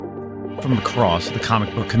From across the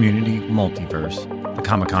comic book community multiverse, the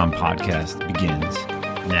Comic-Con podcast begins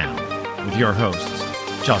now with your hosts,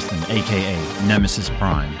 Justin, aka Nemesis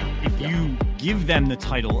Prime. If you give them the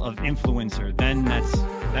title of influencer, then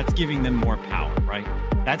that's giving them more power, right?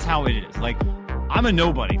 That's how it is. Like, I'm a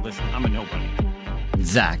nobody. Listen, I'm a nobody.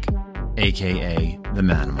 Zach, aka the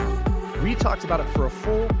Manimal. We talked about it for a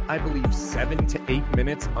full, I believe, 7 to 8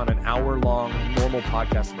 minutes on an hour-long normal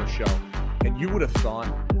podcast for a show. And you would have thought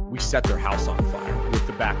we set their house on fire with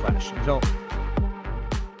the backlash.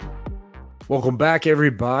 Welcome back,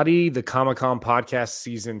 everybody. The Comic-Con Podcast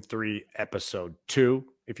Season 3, Episode 2.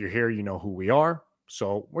 If you're here, you know who we are.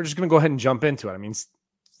 So we're just going to go ahead and jump into it. I mean,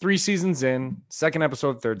 3 seasons in, second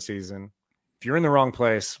episode, third season. If you're in the wrong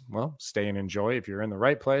place, well, stay and enjoy. If you're in the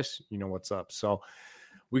right place, you know what's up. So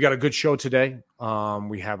we got a good show today.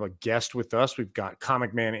 We have a guest with us. We've got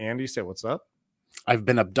ComicManAndy. Say what's up. I've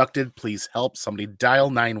been abducted. Please help. Somebody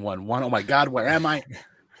dial 911. Oh my God, where am I?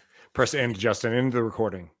 Press end, Justin, into the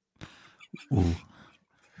recording. Ooh.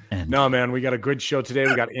 And No, man, we got a good show today.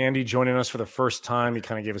 We got Andy joining us for the first time. He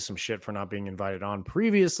kind of gave us some shit for not being invited on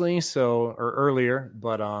previously, or earlier.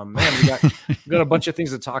 But man, we got a bunch of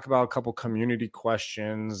things to talk about. A couple community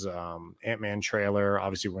questions, Antman trailer.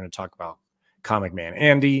 Obviously, we're going to talk about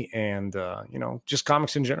ComicManAndy and just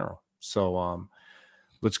comics in general. So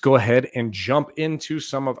let's go ahead and jump into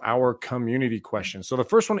some of our community questions. So the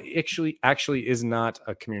first one actually is not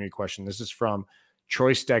a community question. This is from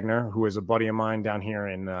Troy Stegner, who is a buddy of mine down here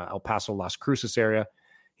in El Paso, Las Cruces area.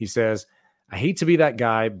 He says, I hate to be that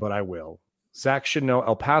guy, but I will. Zach should know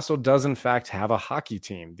El Paso does in fact have a hockey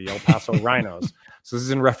team, the El Paso Rhinos. So this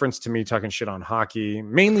is in reference to me talking shit on hockey,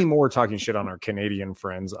 mainly more talking shit on our Canadian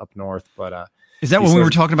friends up north. But is that when we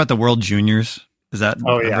were talking about the World Juniors? Is that?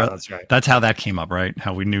 Oh yeah, that's right. That's how that came up, right?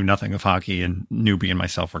 How we knew nothing of hockey, and Newbie and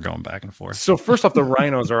myself were going back and forth. So first off, the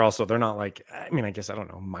Rhinos they're not like, I guess, I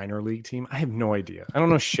don't know, minor league team. I have no idea. I don't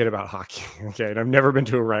know shit about hockey. Okay. And I've never been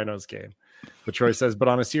to a Rhinos game. But Troy says, but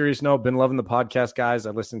on a serious note, been loving the podcast, guys. I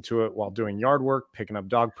listened to it while doing yard work, picking up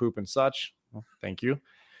dog poop and such. Well, thank you.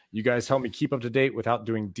 You guys help me keep up to date without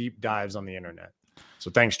doing deep dives on the internet.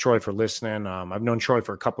 So thanks, Troy, for listening. I've known Troy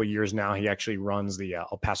for a couple of years now. He actually runs the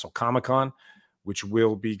El Paso Comic-Con, which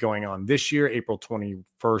will be going on this year, April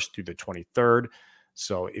 21st through the 23rd.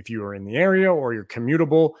 So if you are in the area or you're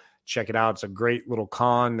commutable, check it out. It's a great little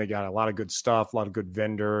con. They got a lot of good stuff, a lot of good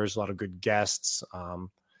vendors, a lot of good guests.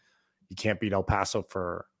 You can't beat El Paso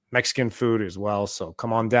for Mexican food as well. So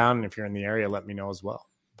come on down. And if you're in the area, let me know as well.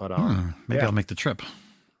 But maybe I'll make the trip.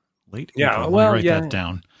 Late. Yeah. April. Well, write that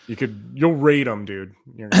down. You'll rate them, dude.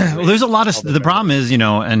 Well, there's a lot of, the problem is,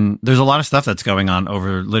 and there's a lot of stuff that's going on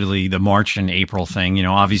over literally the March and April thing.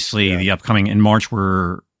 Obviously the upcoming in March,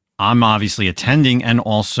 I'm obviously attending and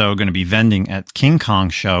also going to be vending at King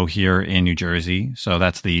Kong show here in New Jersey. So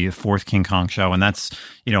that's the 4th King Kong show. And that's,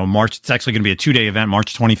 March, it's actually going to be a 2-day event,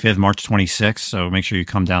 March 25th, March 26th. So make sure you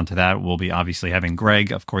come down to that. We'll be obviously having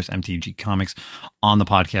Greg, of course, MTG Comics on the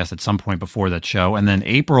podcast at some point before that show. And then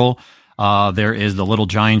April, there is the Little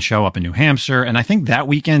Giant show up in New Hampshire. And I think that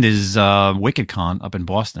weekend is WickedCon up in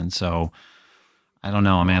Boston. So I don't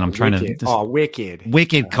know, man. I'm trying to...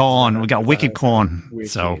 Wicked Con. We got Wicked Con.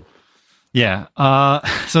 So... yeah.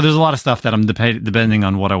 So there's a lot of stuff that I'm depending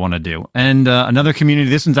on what I want to do. And another community,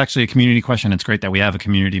 this one's actually a community question. It's great that we have a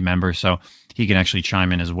community member, so he can actually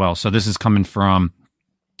chime in as well. So this is coming from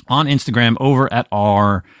on Instagram over at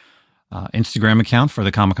our Instagram account for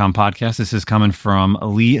the Comic-Con podcast. This is coming from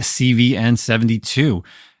Lee CVN72.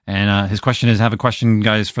 And his question is, I have a question,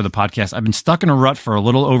 guys, for the podcast. I've been stuck in a rut for a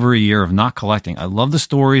little over a year of not collecting. I love the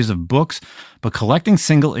stories of books, but collecting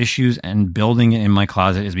single issues and building it in my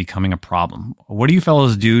closet is becoming a problem. What do you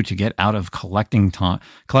fellows do to get out of taking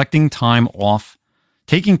time off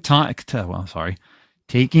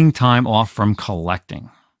from collecting?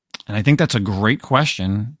 And I think that's a great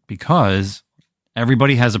question because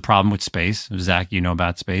everybody has a problem with space. Zach, you know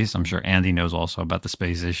about space. I'm sure Andy knows also about the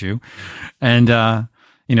space issue. And,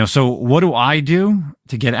 so what do I do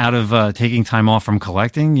to get out of taking time off from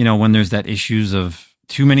collecting? When there's that issues of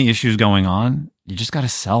too many issues going on, you just got to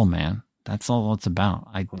sell, man. That's all it's about.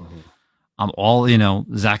 I'm all,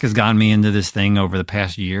 Zach has gotten me into this thing over the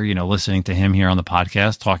past year, listening to him here on the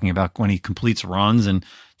podcast, talking about when he completes runs and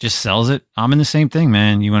just sells it. I'm in the same thing,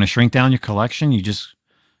 man. You want to shrink down your collection, you just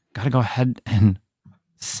got to go ahead and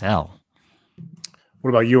sell.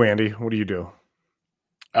 What about you, Andy? What do you do?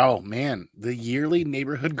 Oh man, the yearly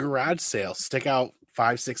neighborhood garage sale. Stick out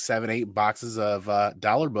 5, 6, 7, 8 boxes of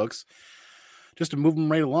dollar books. just to move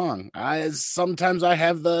them right along. Sometimes I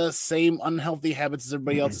have the same unhealthy habits as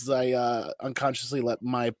everybody else. As I unconsciously let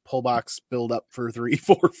my pull box build up for 3,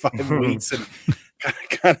 4, 5 weeks and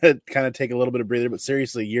kind of take a little bit of breather. But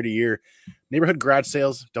seriously, year to year, neighborhood garage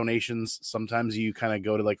sales, donations. Sometimes you kind of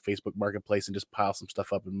go to like Facebook Marketplace and just pile some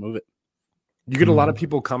stuff up and move it. You get a lot of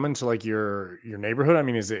people coming to like your neighborhood. I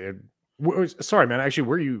mean, is it? Sorry, man. Actually,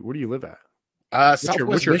 where do you live at?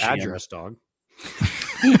 What's your address, dog?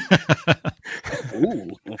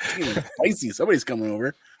 Ooh, spicy. Somebody's coming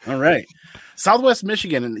over. All right. Southwest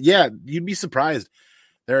Michigan. And yeah, you'd be surprised.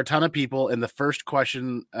 There are a ton of people. And the first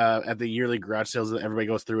question at the yearly garage sales that everybody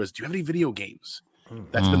goes through is, do you have any video games?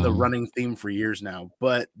 That's been the running theme for years now.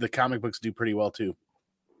 But the comic books do pretty well too.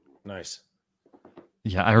 Nice.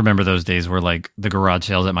 Yeah, I remember those days where like the garage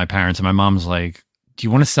sales at my parents and my mom's like, do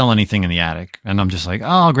you want to sell anything in the attic? And I'm just like, oh,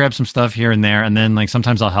 I'll grab some stuff here and there. And then like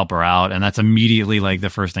sometimes I'll help her out. And that's immediately like the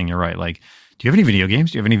first thing. You're right. Like, do you have any video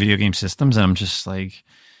games? Do you have any video game systems? And I'm just like,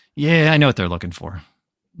 yeah, I know what they're looking for.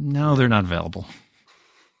 No, they're not available.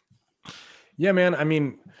 Yeah, man. I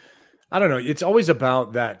mean, I don't know. It's always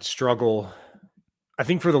about that struggle. I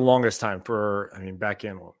think for the longest time back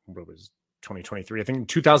in what was 2023, I think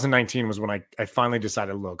 2019 was when I finally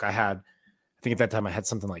decided, look, I think at that time I had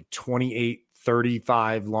something like 28,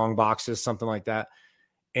 35 long boxes, something like that.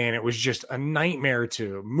 And it was just a nightmare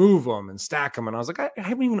to move them and stack them. And I was like, I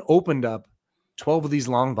haven't even opened up 12 of these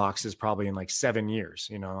long boxes probably in like 7 years.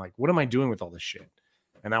 Like, what am I doing with all this shit?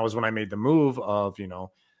 And that was when I made the move of,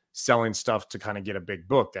 selling stuff to kind of get a big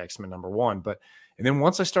book, the X-Men #1. And then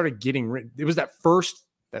once I started getting rid, it was that first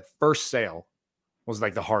sale was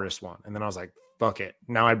like the hardest one. And then I was like, fuck it.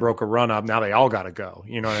 Now I broke a run up. Now they all got to go.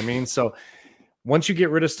 You know what I mean? So once you get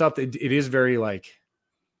rid of stuff, it is very like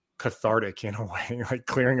cathartic in a way, like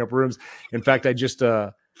clearing up rooms. In fact,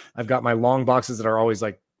 I've got my long boxes that are always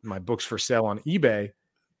like my books for sale on eBay.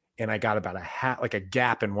 And I got about a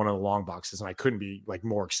gap in one of the long boxes, and I couldn't be like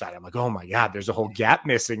more excited. I'm like, oh my God, there's a whole gap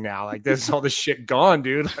missing now. Like, there's all this shit gone,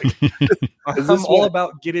 dude. Like, I'm all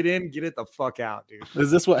about get it in, get it the fuck out, dude.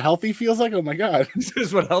 Is this what healthy feels like? Oh my God. This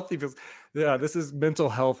is what healthy feels. Yeah, this is mental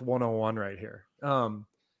health 101 right here. No,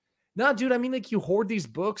 dude, I mean, like, you hoard these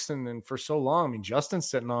books and then for so long. I mean, Justin's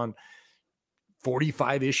sitting on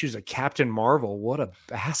 45 issues of Captain Marvel. What a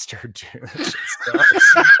bastard, dude.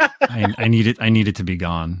 I need it to be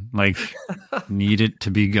gone. Like, need it to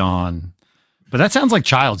be gone. But that sounds like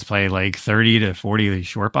child's play, like 30 to 40 of these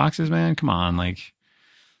short boxes, man. Come on. Like,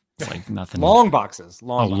 it's like nothing. Long boxes.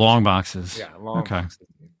 Long boxes. Yeah, long boxes.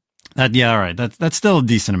 All right. That's still a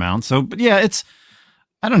decent amount. So, but yeah,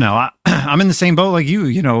 I don't know. I'm in the same boat like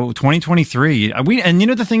you, 2023.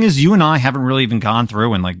 The thing is, you and I haven't really even gone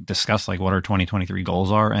through and like discussed like what our 2023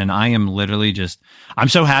 goals are. And I am literally I'm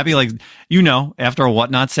so happy. Like, after a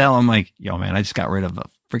Whatnot sale, I'm like, yo, man, I just got rid of a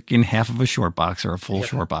freaking half of a short box or a full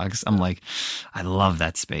short box. I'm like, I love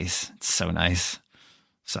that space. It's so nice.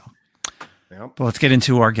 So, but let's get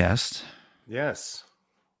into our guest. Yes.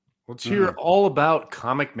 Let's hear all about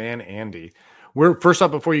ComicManAndy. First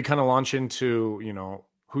up, before you kind of launch into,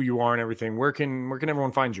 who you are and everything, where can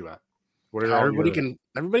everyone find you at? Everybody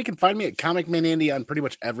can find me at ComicManAndy on pretty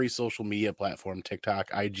much every social media platform, TikTok,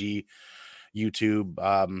 IG,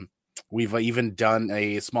 YouTube. We've even done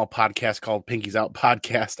a small podcast called Pinky's Out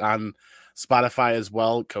Podcast on Spotify as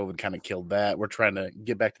well. COVID kind of killed that. We're trying to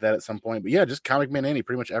get back to that at some point. But yeah, just ComicManAndy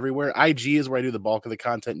pretty much everywhere. IG is where I do the bulk of the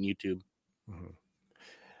content, and YouTube. Mm-hmm.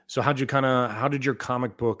 So how did your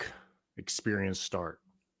comic book experience start?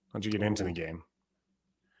 How'd you get into the game?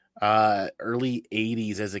 Early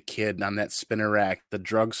 80s as a kid on that spinner rack, the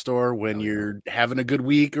drugstore, when you're having a good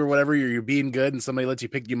week or whatever, you're being good and somebody lets you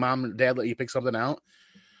pick, your mom and dad let you pick something out.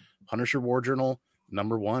 Punisher War Journal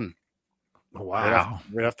 #1. Wow.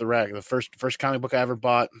 Right off the rack. The first comic book I ever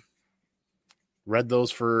bought. Read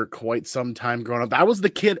those for quite some time growing up. I was the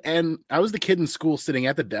kid in school sitting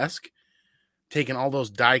at the desk taking all those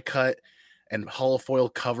die cut and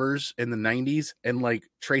holofoil covers in the 90s and like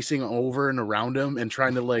tracing over and around them and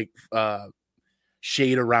trying to like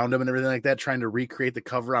shade around them and everything like that, trying to recreate the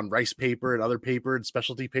cover on rice paper and other paper and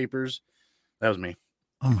specialty papers. That was me.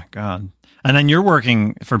 Oh my God. And then you're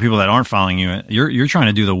working, for people that aren't following you, you're trying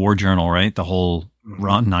to do the War Journal, right? The whole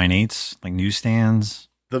run, 9/8, like newsstands.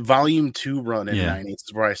 The volume 2 run in 9/8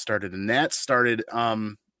 is where I started. And that started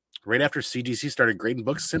right after CGC started grading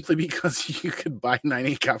books, simply because you could buy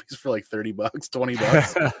 9/8 copies for like $30,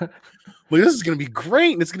 $20. Like, this is going to be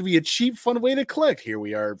great. And it's going to be a cheap, fun way to collect. Here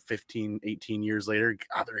we are 15, 18 years later.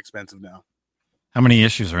 God, they're expensive now. How many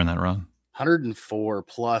issues are in that run? 104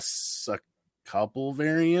 plus a couple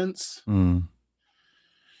variants. I'm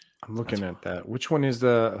looking at that. Which one is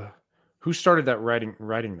the Who started that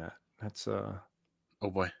writing that? That's oh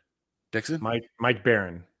boy, Dixon, Mike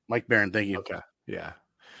Barron. Mike Barron. Thank you. Okay, yeah.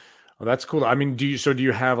 Well, that's cool. I mean, do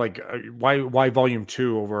you have like why volume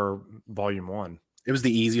 2 over volume 1? It was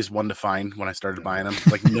the easiest one to find when I started buying them.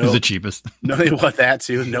 Like It was the cheapest. Nobody was that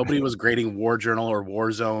too. Nobody was grading War Journal or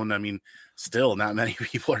Warzone. I mean, still not many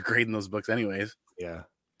people are grading those books anyways. Yeah.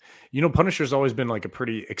 Punisher's always been like a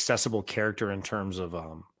pretty accessible character in terms of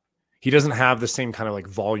he doesn't have the same kind of like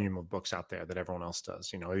volume of books out there that everyone else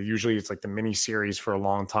does. Usually it's like the mini series for a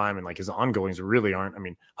long time, and like his ongoings really aren't. I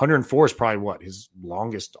mean, 104 is probably what his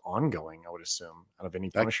longest ongoing, I would assume, out of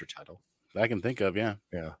any Punisher title I can think of. Yeah.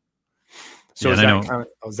 So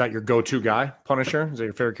is that your go-to guy, Punisher? Is that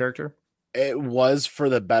your favorite character? It was for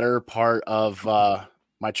the better part of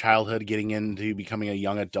my childhood, getting into becoming a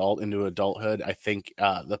young adult, into adulthood. I think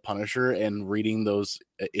the Punisher and reading those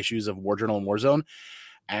issues of War Journal and Warzone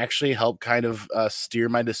actually helped kind of steer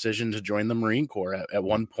my decision to join the Marine Corps at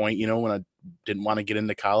one point, when I didn't want to get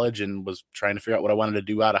into college and was trying to figure out what I wanted to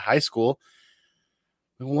do out of high school.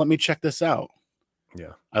 Well, let me check this out.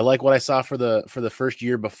 Yeah. I like what I saw for the first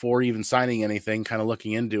year before even signing anything, kind of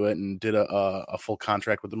looking into it, and did a full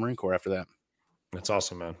contract with the Marine Corps after that. That's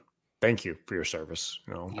awesome, man. Thank you for your service.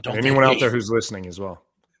 Don't anyone out there who's listening as well.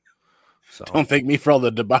 So. Don't thank me for all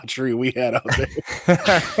the debauchery we had out there.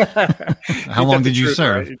 How long did you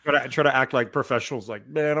serve? Right? Try to act like professionals. Like,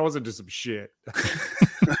 man, I wasn't just some shit.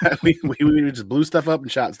 we just blew stuff up and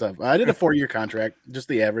shot stuff. I did a 4-year contract, just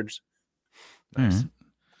the average. Nice. Mm-hmm.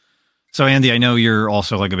 So, Andy, I know you're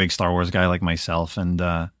also like a big Star Wars guy like myself, and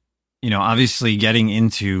obviously getting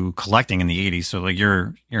into collecting in the 80s. So, like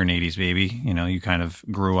you're an 80s baby. You kind of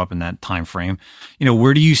grew up in that time frame.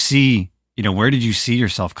 Where do you see? Where did you see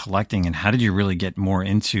yourself collecting, and how did you really get more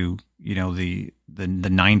into, the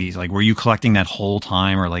 90s? Like, were you collecting that whole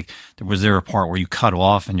time, or like, was there a part where you cut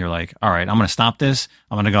off and you're like, all right, I'm going to stop this.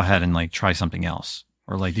 I'm going to go ahead and like try something else,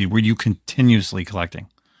 or like, were you continuously collecting?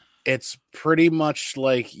 It's pretty much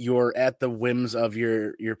like you're at the whims of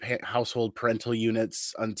your household parental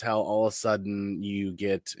units until all of a sudden you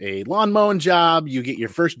get a lawn mowing job, you get your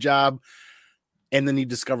first job, and then you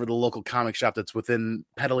discover the local comic shop that's within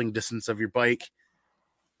pedaling distance of your bike.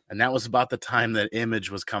 And that was about the time that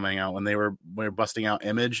Image was coming out, when they were busting out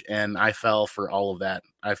Image, and I fell for all of that.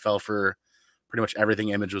 I fell for pretty much everything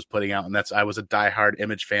Image was putting out, and I was a diehard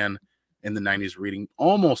Image fan in the 90s, reading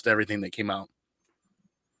almost everything that came out.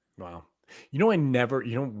 Wow.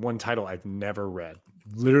 One title I've never read,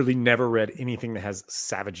 literally never read anything that has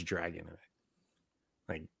Savage Dragon in it.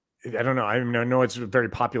 Like, I don't know. I know it's a very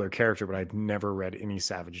popular character, but I've never read any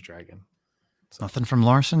Savage Dragon. So. Nothing from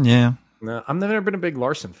Larson? Yeah. No, I've never been a big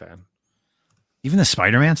Larson fan. Even the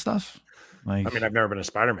Spider-Man stuff? Like, I've never been a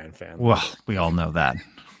Spider-Man fan. Well, we all know that.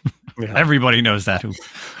 Yeah. Everybody knows that who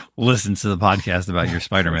listens to the podcast about your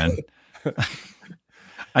Spider-Man.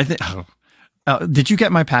 I think... did you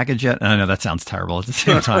get my package yet? I know that sounds terrible at the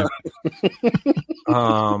same time.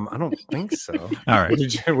 I don't think so. All right.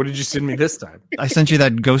 What did you send me this time? I sent you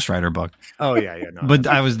that Ghost Rider book. Oh yeah. No, but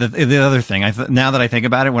I was the other thing. Now that I think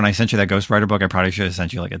about it, when I sent you that Ghost Rider book, I probably should have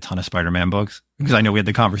sent you like a ton of Spider-Man books, because I know we had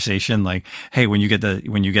the conversation like, hey, when you get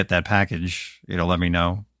that package, let me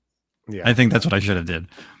know. Yeah. I think that's what I should have did.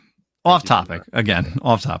 Off topic again.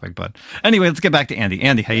 Off topic, but anyway, let's get back to Andy.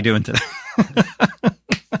 Andy, how you doing today?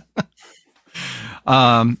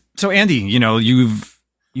 So Andy, you've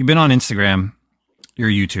been on Instagram, you're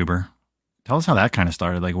a YouTuber. Tell us how that kind of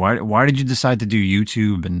started. Like, why did you decide to do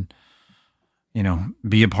YouTube and,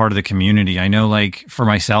 be a part of the community? I know, like, for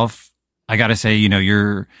myself, I got to say,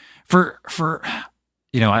 you're there's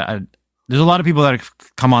a lot of people that have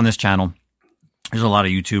come on this channel. There's a lot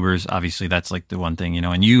of YouTubers. Obviously, that's like the one thing,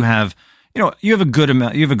 and you have a good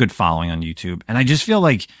amount, you have a good following on YouTube. And I just feel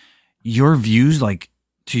like your views, like,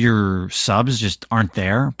 to your subs just aren't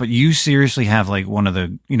there, but you seriously have like one of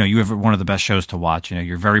the, you have one of the best shows to watch.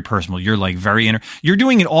 You're very personal. You're like very you're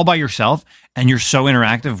doing it all by yourself, and you're so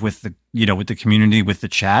interactive with the, with the community, with the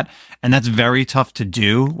chat. And that's very tough to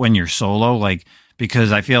do when you're solo. Like,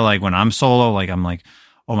 because I feel like when I'm solo, like, I'm like,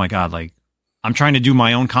 oh my God, like I'm trying to do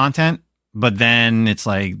my own content, but then it's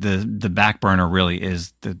like the back burner really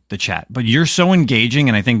is the chat. But you're so engaging,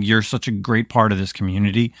 and I think you're such a great part of this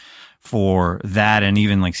community for that, and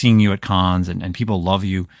even like seeing you at cons and people love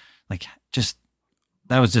you. Like, just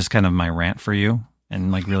that was just kind of my rant for you,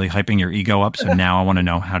 and like really hyping your ego up. So now I want to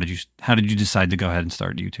know, how did you decide to go ahead and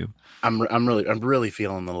start YouTube? I'm really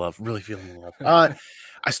feeling the love.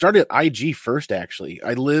 I started IG first, actually.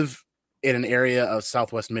 I live in an area of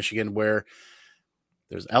Southwest Michigan where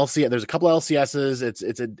there's a couple LCSs.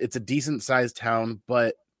 It's a decent sized town,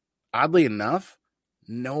 but oddly enough,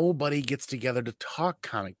 nobody gets together to talk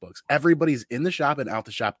comic books. Everybody's in the shop and out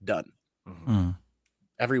the shop, done.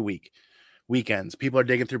 Every week. Weekends, people are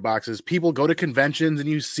digging through boxes. People go to conventions and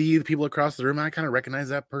you see the people across the room. I kind of recognize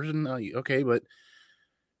that person. Okay, but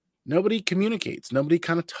nobody communicates. Nobody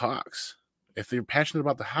kind of talks. If they're passionate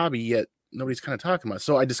about the hobby, yet nobody's kind of talking about it.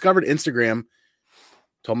 So I discovered Instagram,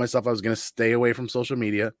 told myself I was going to stay away from social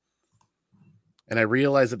media. And I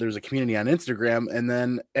realized that there's a community on Instagram. And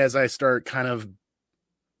then as I start kind of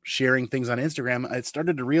sharing things on Instagram, I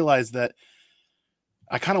started to realize that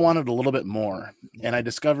I kind of wanted a little bit more. And I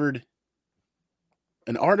discovered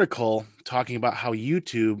an article talking about how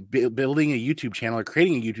YouTube, building a YouTube channel or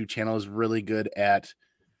creating a YouTube channel is really good at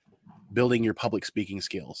building your public speaking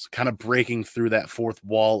skills, kind of breaking through that fourth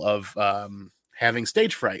wall of having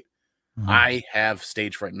stage fright. I have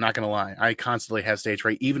stage fright. I'm not going to lie. I constantly have stage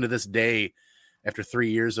fright, even to this day, after 3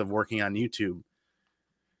 years of working on YouTube.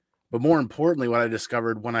 But more importantly, what I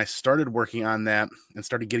discovered when I started working on that and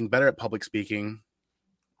started getting better at public speaking,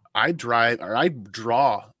 I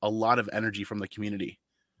draw a lot of energy from the community.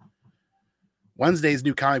 Wednesdays,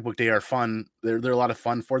 New Comic Book Day are fun. They're a lot of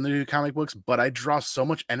fun for the new comic books, but I draw so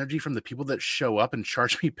much energy from the people that show up and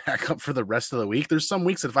charge me back up for the rest of the week. There's some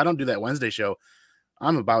weeks that if I don't do that Wednesday show,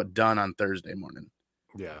 I'm about done on Thursday morning.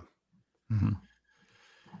 Yeah.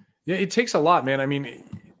 Yeah, it takes a lot, man. I mean,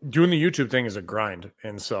 doing the YouTube thing is a grind.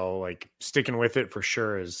 And so like sticking with it for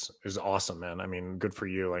sure is awesome, man. I mean, good for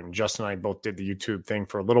you. Like Justin and I both did the YouTube thing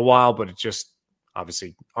for a little while, but it just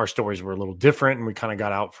obviously our stories were a little different and we kind of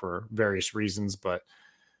got out for various reasons. But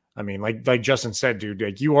I mean, like Justin said, dude,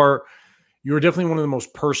 like you are definitely one of the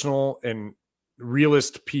most personal and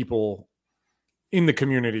realist people in the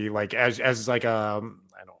community. Like as like I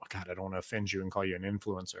don't want to offend you and call you an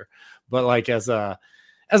influencer, but like as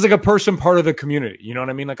like a person part of the community, you know what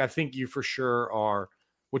I mean? Like, I think you for sure are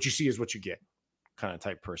what you see is what you get kind of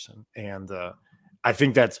type person. And I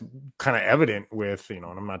think that's kind of evident with, you know,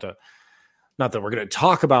 and I'm not that we're going to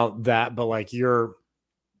talk about that, but like your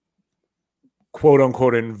quote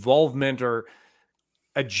unquote involvement or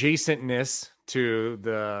adjacentness to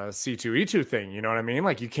the C2E2 thing. You know what I mean?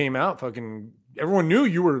 Like you came out fucking, everyone knew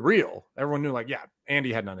you were real. Everyone knew like, yeah,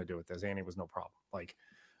 Andy had nothing to do with this. Andy was no problem. Like,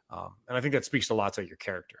 and I think that speaks a lot to your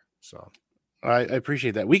character. So I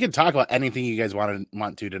appreciate that. We can talk about anything you guys want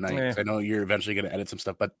to tonight. Yeah. I know you're eventually going to edit some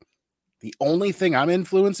stuff, but the only thing I'm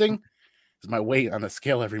influencing is my weight on the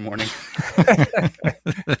scale every morning.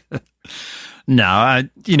 No,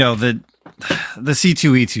 you know, the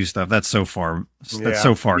C2E2 stuff, that's so far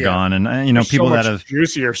gone. And you know, there's people so that have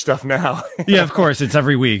juicier stuff now. Yeah, of course, it's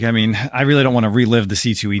every week. I mean, I really don't want to relive the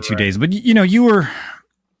C2E2 days, but you know, you were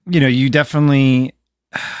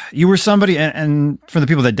somebody, and for the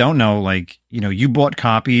people that don't know, like, you know, you bought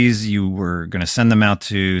copies, you were going to send them out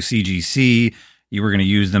to CGC, you were going to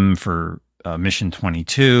use them for Mission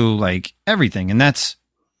 22, like everything. And that's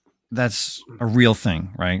a real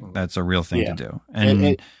thing, right? That's a real thing to do.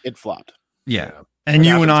 And it flopped. Yeah. And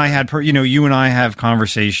you and I have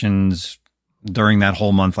conversations during that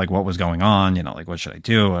whole month, like what was going on, you know, like, what should I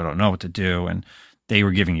do? I don't know what to do. And they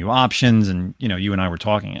were giving you options, and, you know, you and I were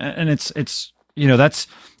talking, and it's, you know, it's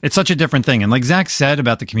such a different thing. And like Zach said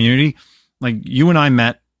about the community, like you and I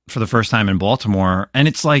met for the first time in Baltimore, and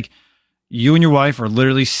it's like you and your wife are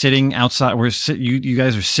literally sitting outside. You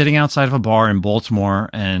guys are sitting outside of a bar in Baltimore,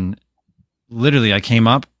 and literally I came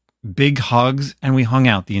up, big hugs, and we hung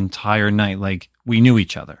out the entire night. Like we knew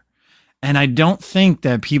each other. And I don't think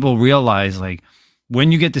that people realize, like,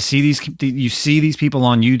 when you get to see these people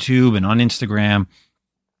on YouTube and on Instagram,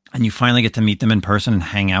 and you finally get to meet them in person and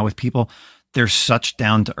hang out with people, they're such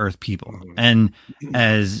down to earth people. And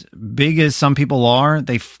as big as some people are,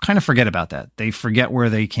 they kind of forget about that. They forget where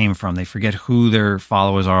they came from. They forget who their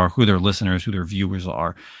followers are, who their listeners, who their viewers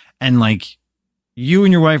are. And like you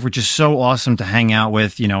and your wife were just so awesome to hang out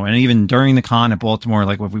with, you know, and even during the con at Baltimore,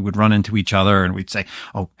 like if we would run into each other and we'd say,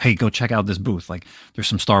 oh, hey, go check out this booth. Like there's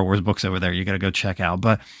some Star Wars books over there. You got to go check out.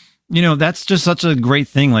 But, you know, that's just such a great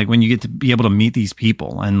thing. Like when you get to be able to meet these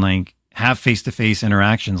people and like have face-to-face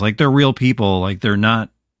interactions, like they're real people. Like they're not,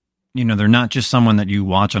 you know, they're not just someone that you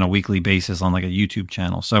watch on a weekly basis on like a YouTube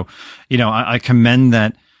channel. So, you know, I commend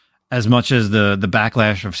that as much as the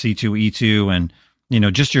backlash of C2E2 and, you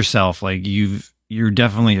know, just yourself, like you're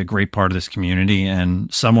definitely a great part of this community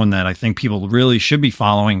and someone that I think people really should be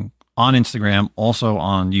following on Instagram, also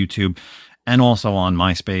on YouTube, and also on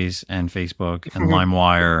MySpace and Facebook and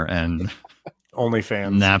LimeWire and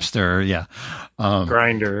OnlyFans, Napster, yeah,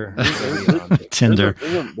 Grindr, Tinder.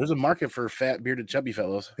 There's a market for fat, bearded, chubby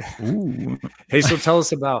fellows. Ooh. Hey, so tell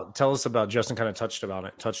us about Justin kind of touched on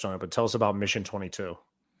it, but tell us about Mission 22.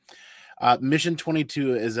 Mission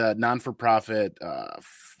 22 is a non-for-profit,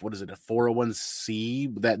 what is it, a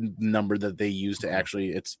 401c, that number that they use to actually,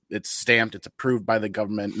 it's stamped, it's approved by the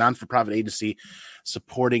government, non-for-profit agency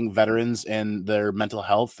supporting veterans and their mental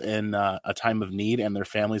health in a time of need, and their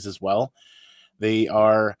families as well. They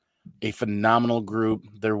are a phenomenal group.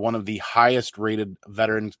 They're one of the highest rated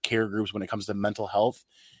veteran care groups when it comes to mental health.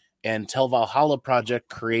 And Tel Valhalla Project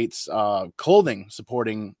creates clothing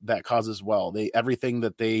supporting that cause as well. Everything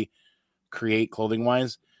that they create clothing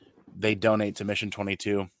wise, they donate to Mission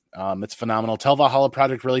 22. It's phenomenal. Tel Valhalla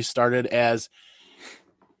Project really started as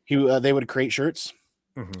they would create shirts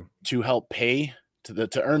to help pay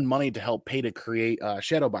to earn money to help pay to create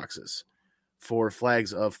shadow boxes for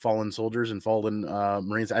flags of fallen soldiers and fallen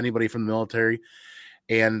Marines, anybody from the military,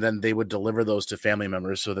 and then they would deliver those to family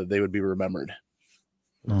members so that they would be remembered.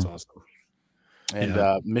 That's awesome.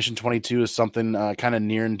 And Mission 22 is something kind of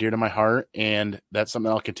near and dear to my heart, and that's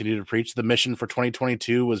something I'll continue to preach. The mission for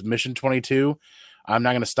 2022 was Mission 22. I'm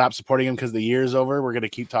not going to stop supporting them because the year is over. We're going to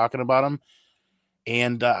keep talking about them.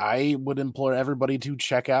 And I would implore everybody to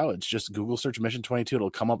check out. It's just Google search Mission 22.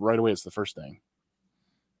 It'll come up right away. It's the first thing.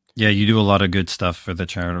 Yeah, you do a lot of good stuff for the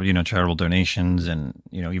charitable donations, and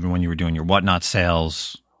even when you were doing your whatnot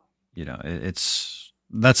sales,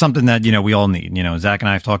 that's something that we all need. Zach and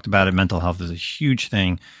I have talked about it. Mental health is a huge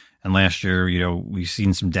thing, and last year, we've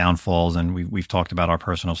seen some downfalls, and we've talked about our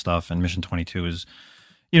personal stuff. And Mission 22 is,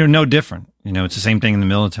 no different. It's the same thing in the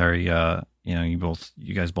military.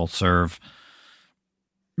 You guys both serve.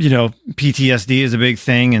 PTSD is a big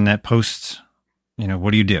thing, and that post.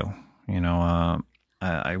 What do you do?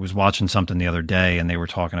 I was watching something the other day, and they were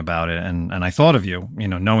talking about it, and I thought of you,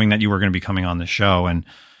 knowing that you were going to be coming on the show, and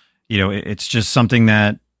it's just something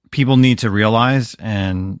that people need to realize,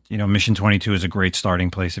 and Mission 22 is a great starting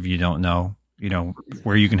place if you don't know,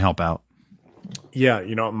 where you can help out. Yeah,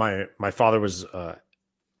 my father was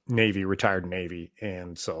Navy, retired Navy,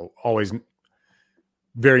 and so always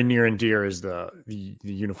very near and dear is the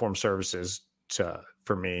uniformed services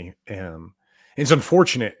for me. It's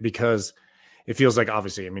unfortunate because it feels like,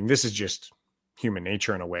 obviously, this is just human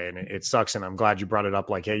nature in a way, and it sucks. And I'm glad you brought it up.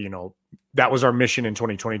 Like, hey, that was our mission in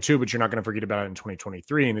 2022, but you're not going to forget about it in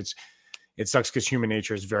 2023. And it sucks because human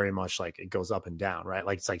nature is very much like it goes up and down, right?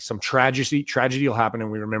 Like it's like some tragedy will happen,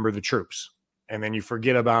 and we remember the troops, and then you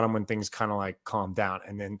forget about them when things kind of like calm down,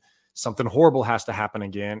 and then something horrible has to happen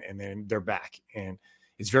again, and then they're back, and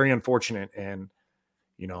it's very unfortunate. And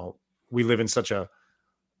we live in such a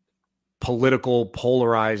political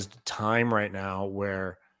polarized time right now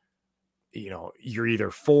where you're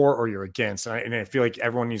either for or you're against, and I feel like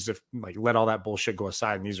everyone needs to let all that bullshit go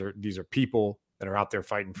aside, and these are people that are out there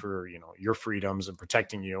fighting for your freedoms and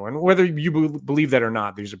protecting you, and whether you believe that or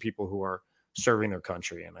not, these are people who are serving their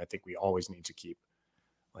country. And I think we always need to keep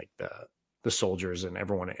the soldiers and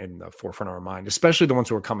everyone in the forefront of our mind, especially the ones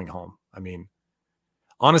who are coming home.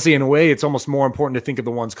 Honestly, in a way, it's almost more important to think of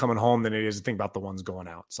the ones coming home than it is to think about the ones going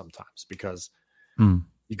out sometimes, because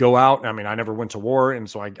you go out. I never went to war, and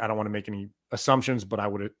so I don't want to make any assumptions, but I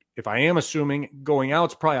would, if I am assuming going out,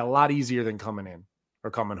 it's probably a lot easier than coming in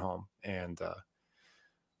or coming home. And,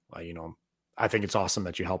 I think it's awesome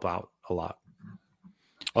that you help out a lot.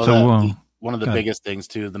 Well, so one of the biggest things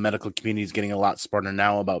too, the medical community is getting a lot smarter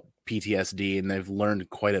now about PTSD, and they've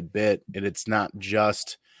learned quite a bit. And it's not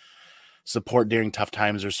just support during tough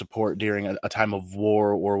times or support during a time of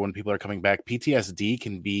war or when people are coming back. PTSD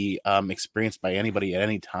can be experienced by anybody at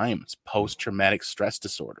any time. It's post-traumatic stress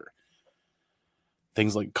disorder.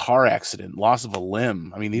 Things like car accident, loss of a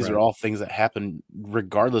limb. These are all things that happen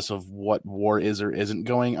regardless of what war is or isn't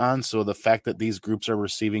going on. So the fact that these groups are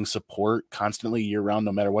receiving support constantly year-round,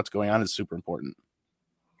 no matter what's going on, is super important.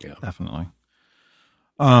 Yeah, definitely.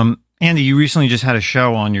 Andy, you recently just had a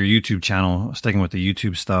show on your YouTube channel, sticking with the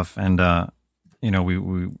YouTube stuff, and we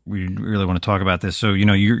really want to talk about this. So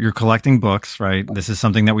you're collecting books, right? This is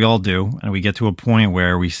something that we all do, and we get to a point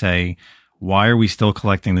where we say, why are we still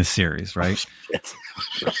collecting this series, right?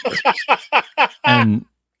 And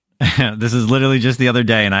this is literally just the other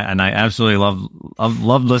day, and I absolutely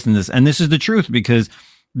love listening to this. And this is the truth, because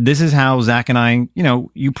this is how Zach and I,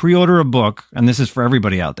 you pre-order a book, and this is for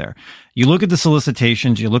everybody out there. You look at the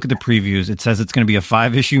solicitations, you look at the previews, it says it's going to be a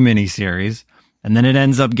 5-issue miniseries, and then it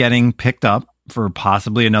ends up getting picked up for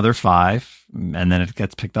possibly another 5, and then it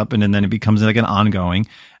gets picked up, and then it becomes like an ongoing,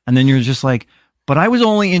 and then you're just like, but I was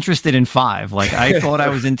only interested in 5. Like, I thought I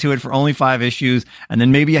was into it for only 5 issues, and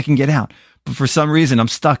then maybe I can get out. But for some reason, I'm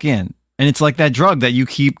stuck in. And it's like that drug that you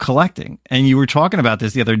keep collecting. And you were talking about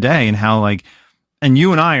this the other day, and how and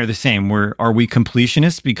you and I are the same. Are we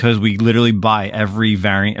completionists because we literally buy every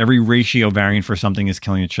variant, every ratio variant for something is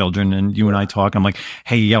killing the children? And you and I talk, I'm like,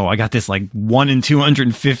 hey, yo, I got this like 1 in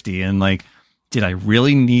 250. And like, did I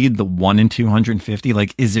really need the 1 in 250?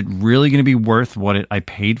 Like, is it really going to be worth what I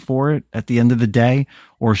paid for it at the end of the day?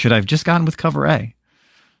 Or should I have just gone with cover A?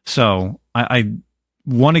 So I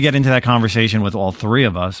want to get into that conversation with all three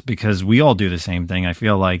of us because we all do the same thing. I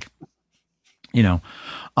feel like, you know,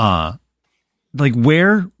 like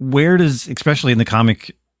where does, especially in the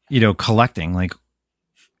comic, you know, collecting, like,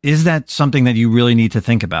 is that something that you really need to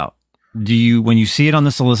think about? Do you, when you see it on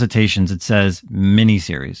the solicitations, it says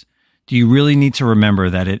miniseries. Do you really need to remember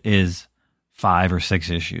that it is 5 or 6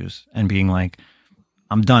 issues and being like,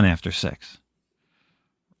 I'm done after 6?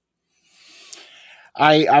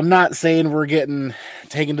 I'm not saying we're getting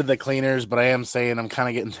taken to the cleaners, but I am saying I'm kind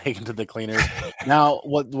of getting taken to the cleaners. Now,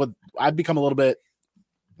 what I've become a little bit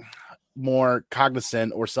more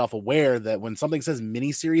cognizant or self-aware that when something says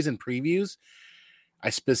miniseries and previews, I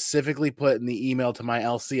specifically put in the email to my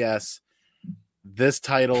LCS, this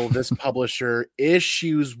title, this publisher,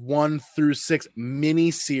 issues 1 through 6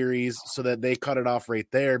 miniseries, so that they cut it off right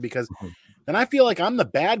there, because then I feel like I'm the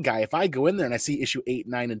bad guy. If I go in there and I see issue 8,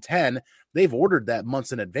 9, and 10, they've ordered that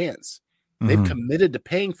months in advance. They've committed to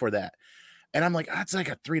paying for that. And I'm like, that's like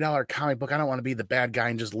a $3 comic book. I don't want to be the bad guy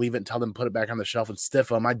and just leave it and tell them put it back on the shelf and stiff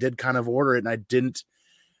them. I did kind of order it, and I didn't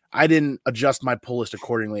adjust my pull list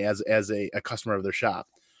accordingly as a customer of their shop.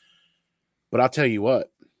 But I'll tell you what,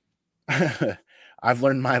 I've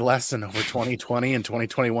learned my lesson over 2020 and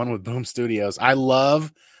 2021 with Boom Studios. I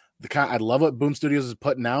love what Boom Studios is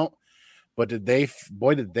putting out, but did they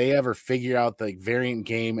ever figure out the variant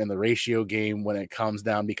game and the ratio game when it comes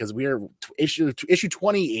down? Because we are issue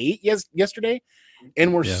 28 yesterday,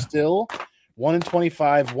 and we're still 1 in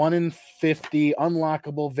 25, 1 in 50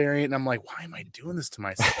 unlockable variant. And I'm like, why am I doing this to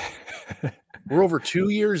myself? We're over 2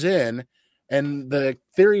 years in. And the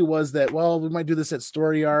theory was that, well, we might do this at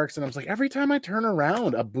story arcs. And I was like, every time I turn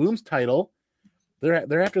around a Boom's title,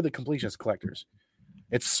 they're after the completionist collectors.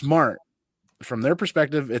 It's smart. From their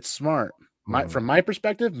perspective, it's smart. From my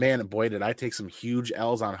perspective, man, boy, did I take some huge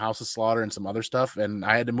L's on House of Slaughter and some other stuff. And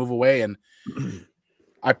I had to move away. And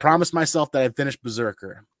I promised myself that I'd finish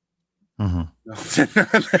Berserker. One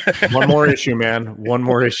more issue, man. One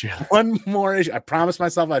more issue. One more issue. I promised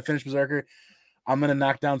myself I'd finish Berserker. I'm going to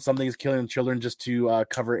knock down Something is Killing Children just to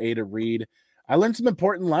cover A to read. I learned some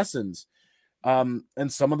important lessons. And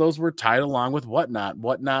some of those were tied along with Whatnot.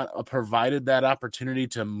 Whatnot provided that opportunity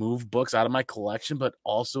to move books out of my collection, but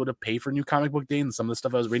also to pay for New Comic Book Day and some of the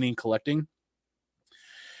stuff I was reading and collecting.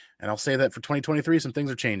 And I'll say that for 2023, some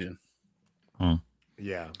things are changing.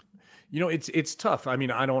 Yeah. You know, it's tough. I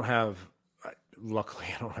mean, luckily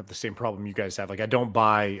I don't have the same problem you guys have. Like, I don't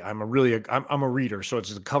buy, I'm a reader. So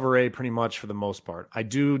it's a cover A pretty much for the most part. I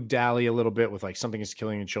do dally a little bit with like Something is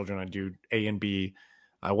Killing Children. I do A and B.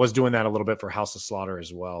 I was doing that a little bit for House of Slaughter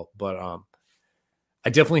as well. But I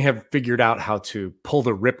definitely have figured out how to pull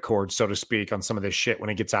the ripcord, so to speak, on some of this shit when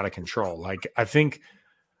it gets out of control. Like, I think,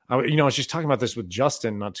 I was just talking about this with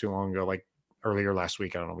Justin not too long ago, like earlier last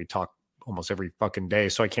week. I don't know. We talk almost every fucking day,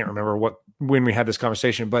 so I can't remember when we had this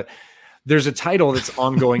conversation, but there's a title that's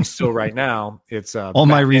ongoing still right now. It's all Batman.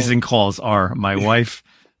 My recent calls are my wife,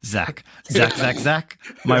 Zach,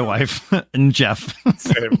 my wife, and Jeff.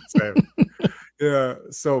 Same. Yeah.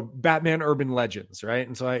 So Batman Urban Legends, right?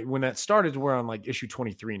 And so when that started, we're on like issue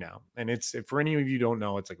 23 now. And it's, for any of you who don't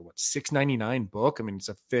know, it's like a $6.99 book. I mean, it's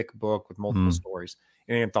a thick book with multiple stories,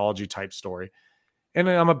 an anthology type story. And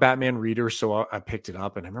I'm a Batman reader, so I picked it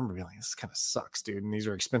up, and I remember being like, this kind of sucks, dude. And these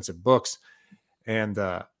are expensive books. And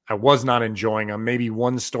I was not enjoying them. Maybe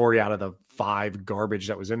one story out of the 5 garbage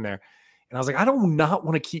that was in there. And I was like, I don't not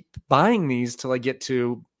want to keep buying these till I get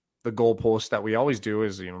to the goalpost that we always do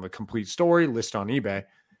is, the complete story list on eBay.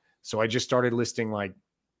 So I just started listing, like,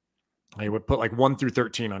 I would put like 1 through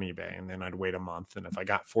 13 on eBay, and then I'd wait a month. And if I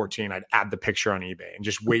got 14, I'd add the picture on eBay and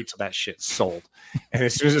just wait till that shit sold. And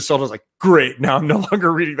as soon as it sold, I was like, great. Now I'm no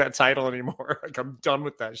longer reading that title anymore. Like, I'm done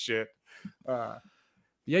with that shit.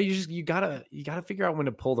 Yeah, you gotta figure out when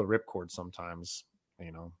to pull the ripcord sometimes,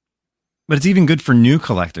 But it's even good for new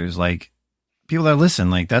collectors, like people that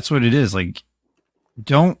listen. Like, that's what it is. Like,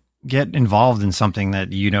 don't get involved in something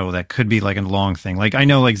that that could be like a long thing. Like, I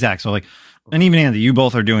know, like Zach, so like, and even Andy, you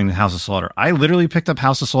both are doing the House of Slaughter. I literally picked up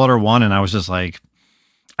House of Slaughter 1, and I was just like,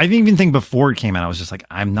 I didn't even think before it came out, I was just like,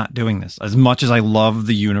 I'm not doing this. As much as I love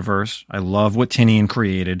the universe, I love what Tinian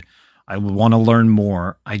created, I want to learn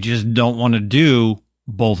more. I just don't want to do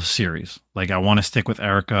both series. Like, I want to stick with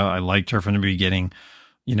Erica. I liked her from the beginning.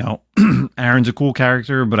 you know, Aaron's a cool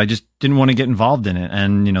character, but I just didn't want to get involved in it.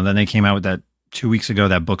 And, you know, then they came out with that 2 weeks ago,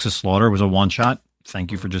 that Books of Slaughter was a one shot.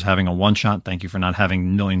 Thank you for just having a one shot. Thank you for not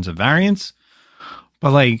having millions of variants.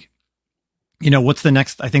 But like, you know, what's the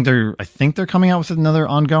next? I think they're coming out with another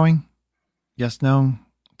ongoing. Yes, no.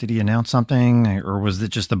 Did he announce something, or was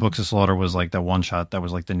it just the Books of Slaughter was like that one shot that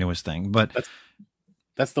was like the newest thing? But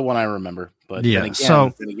that's the one I remember. But yeah,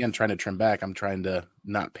 then again, trying to trim back, I'm trying to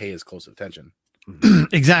not pay as close attention.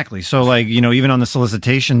 Exactly. So like, you know, even on the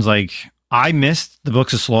solicitations, like I missed the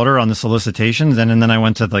Books of Slaughter on the solicitations, and then I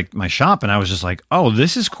went to like my shop and I was just like, oh,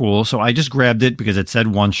 this is cool. So I just grabbed it because it said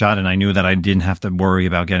one shot and I knew that I didn't have to worry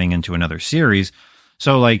about getting into another series.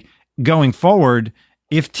 So like going forward,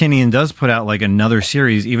 if Tinian does put out like another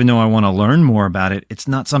series, even though I want to learn more about it, it's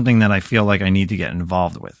not something that I feel like I need to get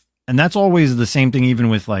involved with. And that's always the same thing, even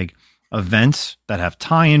with like events that have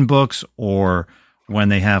tie-in books, or when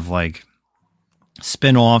they have like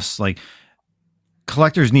spin-offs. Like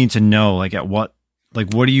collectors need to know like what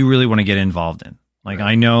do you really want to get involved in? Like, right.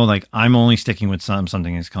 I know, like I'm only sticking with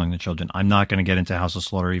something that's killing the children. I'm not going to get into House of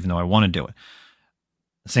Slaughter, even though I want to do it.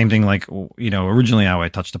 Same thing, like, you know, originally how I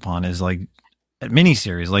touched upon is like a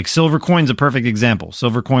miniseries. Like Silver Coin's a perfect example.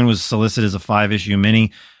 Silver Coin was solicited as a 5-issue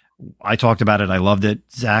mini. I talked about it. I loved it.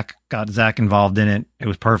 Got Zach involved in it. It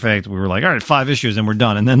was perfect. We were like, all right, 5 issues and we're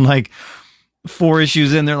done. And then like 4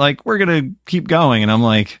 issues in, they're like, we're going to keep going. And I'm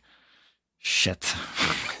like, shit.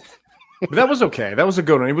 But that was okay. That was a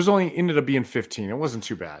good one. It was only ended up being 15. It wasn't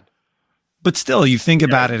too bad. But still, you think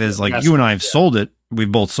about it as like, you and I have sold it.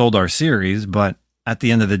 We've both sold our series, but at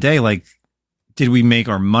the end of the day, like, did we make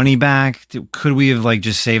our money back? Could we have like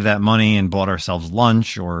just saved that money and bought ourselves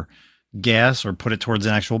lunch or gas, or put it towards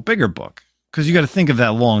an actual bigger book? Because you got to think of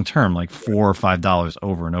that long term, like $4 or $5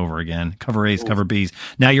 over and over again. Cover A's, cover B's.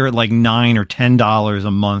 Now you're at like $9 or $10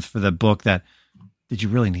 a month for the book. That, did you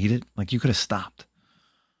really need it? Like, you could have stopped.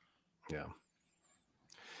 Yeah,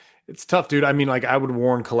 it's tough, dude. I mean, like, I would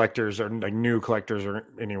warn collectors, or like new collectors, or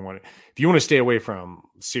anyone, if you want to stay away from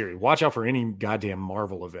series, watch out for any goddamn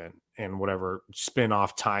Marvel event and whatever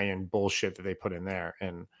spin-off tie-in bullshit that they put in there.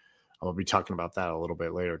 And I'll be talking about that a little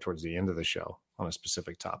bit later towards the end of the show on a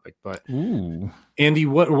specific topic. But ooh. Andy,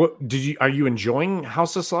 what are you enjoying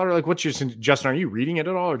House of Slaughter? Like, what's your, Justin, are you reading it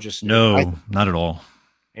at all, or just no, not at all?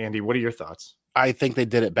 Andy, what are your thoughts? I think they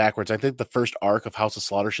did it backwards. I think the first arc of House of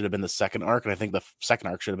Slaughter should have been the second arc, and I think the second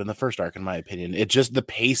arc should have been the first arc, in my opinion. It just, the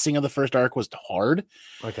pacing of the first arc was hard.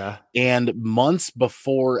 Okay. And months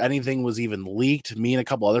before anything was even leaked, me and a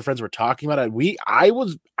couple other friends were talking about it. I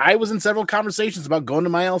was in several conversations about going to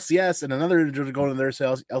my LCS and another going to their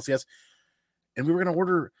LCS, and we were going to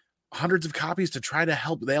order hundreds of copies to try to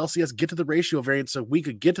help the LCS get to the ratio variants so we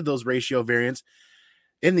could get to those ratio variants.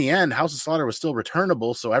 In the end, House of Slaughter was still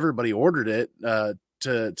returnable, so everybody ordered it to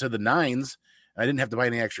the 9s. I didn't have to buy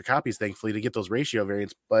any extra copies, thankfully, to get those ratio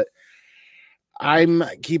variants. But I'm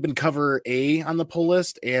keeping cover A on the pull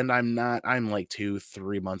list, and I'm like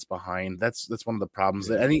 2-3 months behind. That's one of the problems.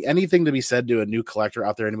 That anything to be said to a new collector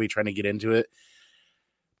out there, anybody trying to get into it,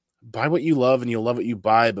 buy what you love, and you'll love what you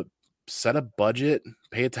buy, but set a budget,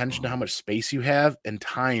 pay attention to how much space you have, and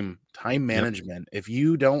time management. Yep. If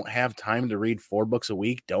you don't have time to read 4 books a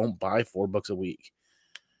week, don't buy 4 books a week.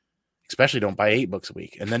 Especially don't buy 8 books a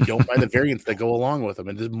week. And then don't buy the variants that go along with them.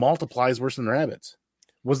 It just multiplies worse than rabbits.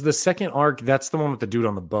 Was the second arc, that's the one with the dude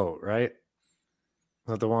on the boat, right?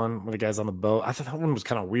 Was that the one with the guys on the boat? I thought that one was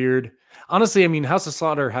kind of weird. Honestly, I mean, House of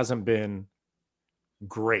Slaughter hasn't been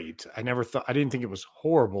great. I didn't think it was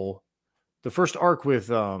horrible. The first arc with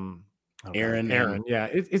Aaron, yeah,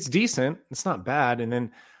 it's decent. It's not bad. And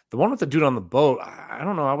then the one with the dude on the boat, I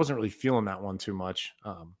don't know. I wasn't really feeling that one too much.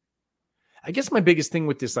 I guess my biggest thing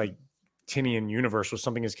with this like Tinian universe was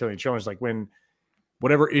Something Is Killing Children. Is like when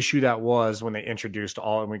whatever issue that was, when they introduced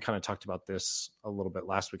all, and we kind of talked about this a little bit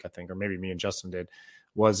last week, I think, or maybe me and Justin did,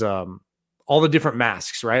 was all the different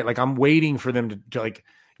masks, right? Like I'm waiting for them to like,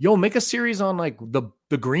 yo, make a series on like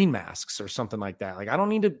the green masks or something like that. Like I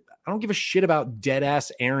don't give a shit about dead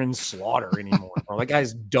ass Aaron Slaughter anymore. Or that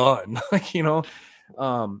guy's done. Like, you know,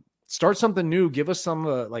 start something new. Give us some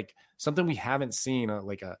like something we haven't seen. And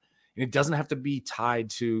it doesn't have to be tied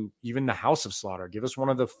to even the House of Slaughter. Give us one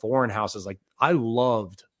of the foreign houses. Like I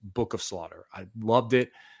loved Book of Slaughter. I loved it.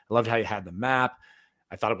 I loved how you had the map.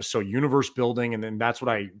 I thought it was so universe building. And then that's what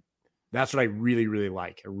I really, really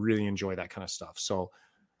like. I really enjoy that kind of stuff. So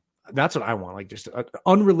that's what I want. Like just an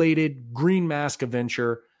unrelated green mask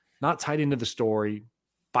adventure, not tied into the story,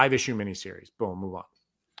 5-issue miniseries. Boom, move on.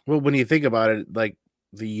 Well, when you think about it, like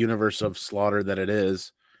the universe of Slaughter that it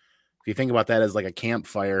is, if you think about that as like a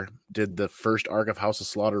campfire, did the first arc of House of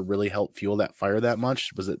Slaughter really help fuel that fire that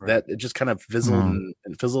much? Was it that it just kind of fizzled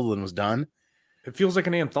and fizzled and was done? It feels like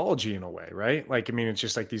an anthology in a way, right? Like, I mean, it's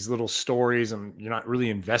just like these little stories and you're not really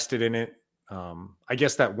invested in it. I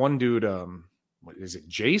guess that one dude, what is it?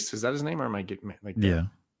 Jace? Is that his name? Or am I getting like,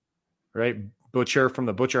 right? Butcher from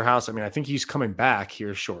the Butcher House. I mean, I think he's coming back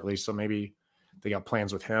here shortly. So maybe they got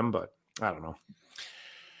plans with him, but I don't know.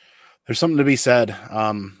 There's something to be said.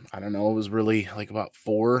 I don't know. It was really like about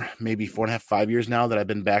 4.5, 5 years now that I've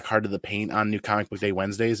been back hard to the paint on New Comic Book Day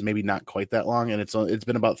Wednesdays. Maybe not quite that long. And it's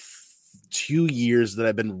been about 2 years that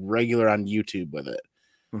I've been regular on YouTube with it.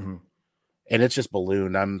 Mm-hmm. And it's just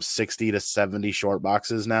ballooned. I'm 60 to 70 short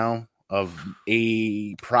boxes now of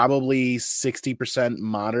a probably 60%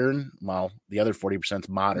 modern. Well, the other 40% is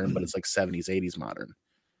modern, but it's like 70s, 80s modern.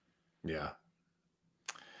 Yeah.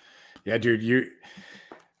 Yeah, dude,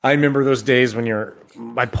 I remember those days when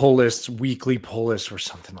my pull lists, weekly pull lists were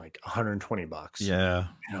something like $120. Yeah.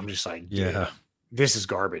 And I'm just like, yeah, this is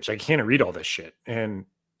garbage. I can't read all this shit. And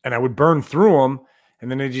I would burn through them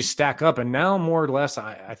and then they just stack up. And now more or less,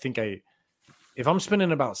 I think if I'm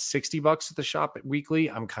spending about $60 at the shop weekly,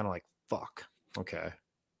 I'm kind of like, fuck. Okay.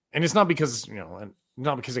 And it's not because,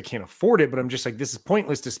 not because I can't afford it, but I'm just like, this is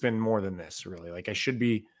pointless to spend more than this, really. Like I should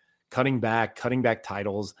be cutting back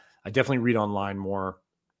titles. I definitely read online more.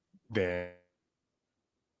 Yeah,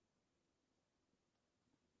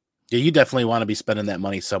 you definitely want to be spending that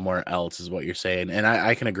money somewhere else is what you're saying. And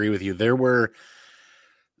I can agree with you. There were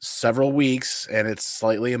several weeks, and it's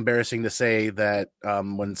slightly embarrassing to say that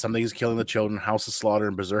when Something's Killing the Children, House of Slaughter,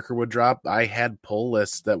 and Berserker would drop, I had pull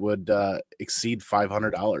lists that would exceed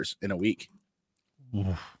 $500 in a week.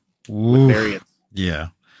 Oof. With variants. Yeah.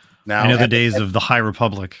 Now, I know the days of the High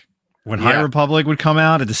Republic. When High Republic would come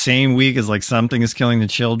out at the same week as like Something is Killing the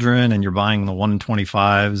Children, and you're buying the 1 in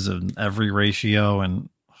 25s of every ratio. And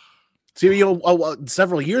see,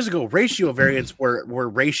 several years ago, ratio variants were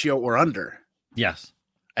ratio or under. Yes.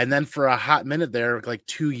 And then for a hot minute there, like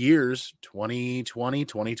 2 years, 2020,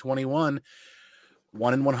 2021,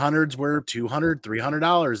 1 in 100s were $200,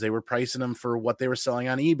 $300. They were pricing them for what they were selling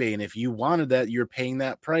on eBay. And if you wanted that, you're paying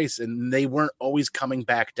that price. And they weren't always coming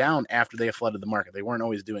back down after they flooded the market. They weren't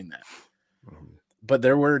always doing that. But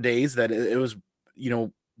there were days that it was,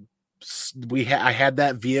 I had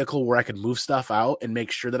that vehicle where I could move stuff out and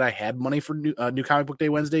make sure that I had money for New Comic Book Day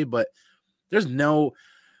Wednesday. But there's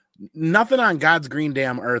nothing on God's green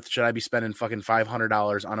damn earth should I be spending fucking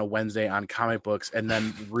 $500 on a Wednesday on comic books and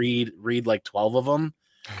then read like 12 of them.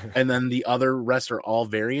 And then the other rest are all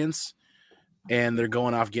variants and they're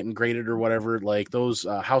going off getting graded or whatever. Like those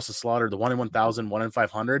House of Slaughter, the 1 in 1,000, 1 in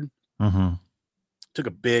 500 took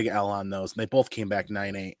a big L on those. And they both came back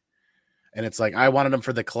 9.8. And it's like, I wanted them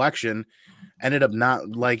for the collection, ended up not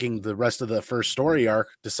liking the rest of the first story arc,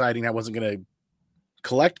 deciding I wasn't going to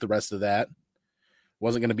collect the rest of that.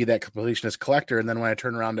 Wasn't going to be that completionist collector. And then when I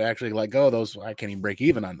turn around to actually let go of those, I can't even break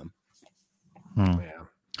even on them.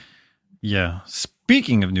 Yeah.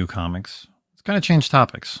 Speaking of new comics, let's kind of change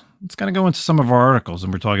topics. Let's kind of go into some of our articles,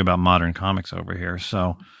 and we're talking about modern comics over here.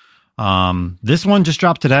 So this one just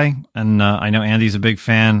dropped today, and I know Andy's a big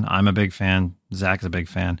fan. I'm a big fan. Zach's a big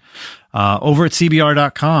fan. Over at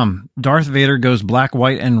CBR.com, Darth Vader goes black,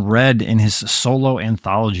 white, and red in his solo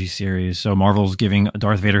anthology series. So Marvel's giving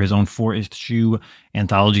Darth Vader his own 4-issue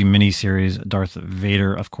anthology miniseries. Darth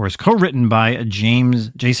Vader, of course, co-written by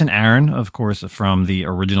Jason Aaron, of course, from the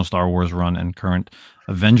original Star Wars run and current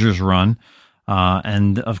Avengers run.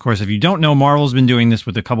 And of course, if you don't know, Marvel's been doing this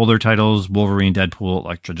with a couple of their titles, Wolverine, Deadpool,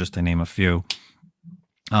 Elektra, just to name a few.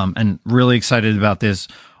 And really excited about this.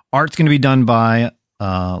 Art's going to be done by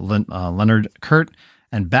Leonard Kurt,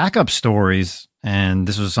 and backup stories. And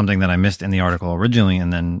this was something that I missed in the article originally,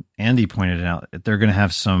 and then Andy pointed it out. They're going to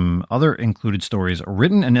have some other included stories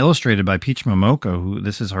written and illustrated by Peach Momoko, who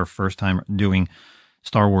this is her first time doing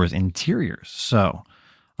Star Wars interiors. So,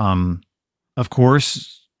 of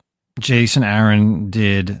course, Jason Aaron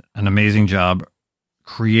did an amazing job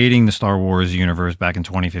creating the Star Wars universe back in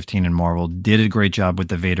 2015, and Marvel did a great job with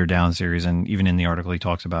the Vader Down series. And even in the article, he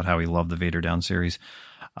talks about how he loved the Vader Down series.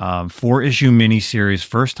 4-issue miniseries,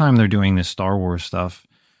 first time they're doing this Star Wars stuff.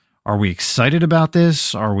 Are we excited about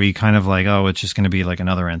this? Are we kind of like, oh, it's just going to be like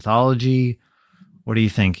another anthology? What do you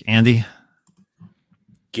think, Andy?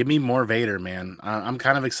 Give me more Vader, man. I'm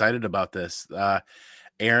kind of excited about this.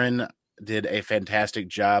 Aaron did a fantastic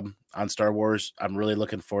job on Star Wars. I'm really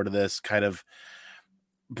looking forward to this. Kind of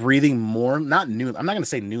breathing more, not new, I'm not going to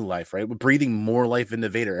say new life, right? But breathing more life into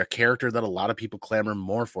Vader, a character that a lot of people clamor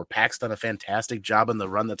more for. Pack's done a fantastic job in the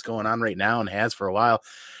run that's going on right now and has for a while.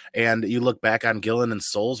 And you look back on Gillen and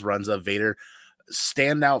Soule's runs of Vader,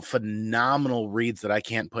 standout, phenomenal reads that I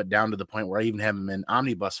can't put down to the point where I even have them in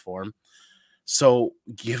omnibus form. So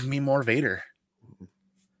give me more Vader.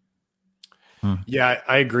 Yeah,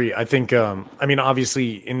 I agree. I think, I mean,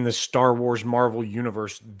 obviously in the Star Wars Marvel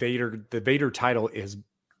universe, the Vader title is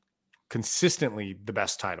consistently the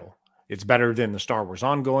best title. It's better than the Star Wars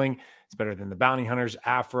ongoing. It's better than the Bounty Hunters,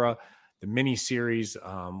 Aphra, the mini series.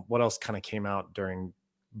 What else kind of came out during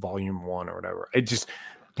Volume 1 or whatever? It just,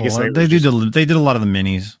 I guess they did a lot of the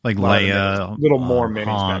minis, like Leia, little more minis.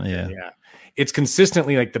 Han, back then, yeah. It's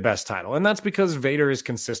consistently like the best title, and that's because Vader is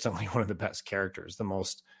consistently one of the best characters, the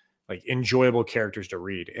most like enjoyable characters to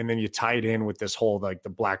read. And then you tie it in with this whole like the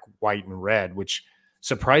black, white, and red, which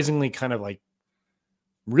surprisingly kind of like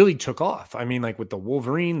really took off. I mean, like with the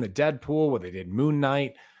Wolverine, the Deadpool, what they did Moon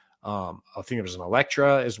Knight. I think it was an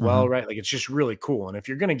Elektra as well, right? Like it's just really cool. And if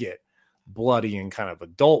you're gonna get bloody and kind of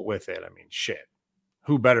adult with it, I mean, shit,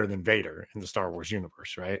 who better than Vader in the Star Wars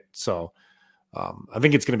universe, right? So I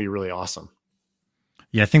think it's gonna be really awesome.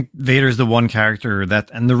 Yeah, I think Vader's the one character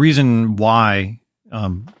that, and the reason why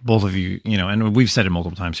both of you, you know, and we've said it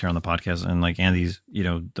multiple times here on the podcast, and like Andy's, you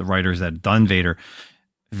know, the writers that done Vader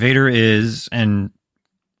is, and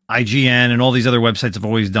IGN and all these other websites have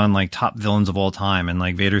always done like top villains of all time. And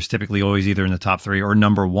like Vader's typically always either in the top 3 or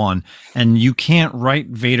number 1. And you can't write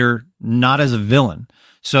Vader not as a villain.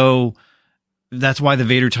 So that's why the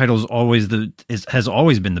Vader title has always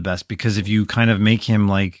been the best, because if you kind of make him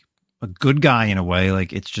like a good guy in a way,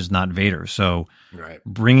 like it's just not Vader. So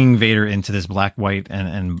bringing Vader into this black, white,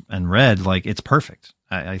 and red, like it's perfect.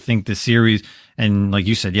 I think the series, and like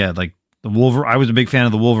you said, yeah, like I was a big fan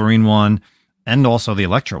of the Wolverine one and also the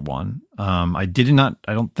Elektra one. I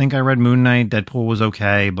don't think I read Moon Knight. Deadpool was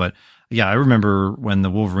okay, but yeah, I remember when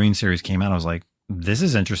the Wolverine series came out, I was like, this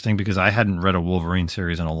is interesting, because I hadn't read a Wolverine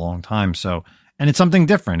series in a long time. So, and it's something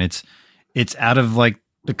different. It's out of like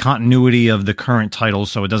the continuity of the current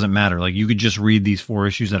titles, so it doesn't matter. Like you could just read these 4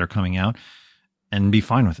 issues that are coming out and be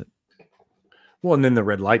fine with it. Well, and then the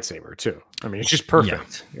red lightsaber too. I mean, it's just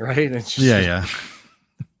perfect, right? It's just,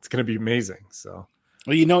 it's going to be amazing. So,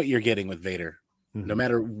 well, you know what you're getting with Vader. No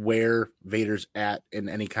matter where Vader's at in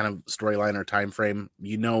any kind of storyline or time frame,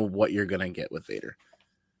 you know what you're going to get with Vader.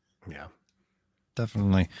 Yeah,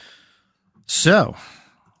 definitely. So,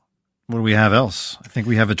 what do we have else? I think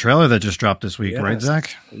we have a trailer that just dropped this week, right,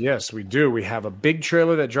 Zach? Yes, we do. We have a big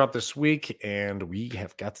trailer that dropped this week, and we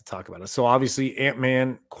have got to talk about it. So obviously,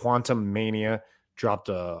 Antman Quantumania dropped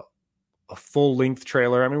a full-length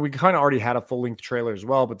trailer. I mean, we kind of already had a full-length trailer as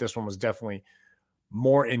well, but this one was definitely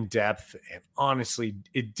more in-depth. And honestly,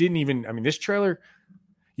 it didn't even... I mean, this trailer...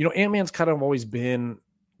 You know, Ant-Man's kind of always been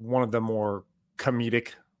one of the more comedic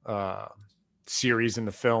series in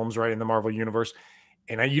the films, right, in the Marvel Universe.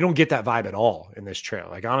 And you don't get that vibe at all in this trailer.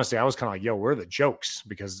 Like, honestly, I was kind of like, yo, where are the jokes?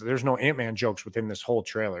 Because there's no Ant-Man jokes within this whole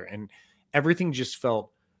trailer. And everything just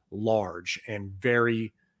felt large and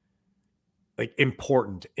very, like,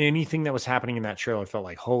 important. Anything that was happening in that trailer felt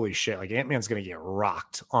like, holy shit, like, Ant-Man's going to get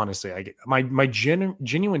rocked, honestly. Like, my genuine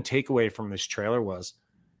takeaway from this trailer was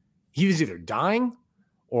he was either dying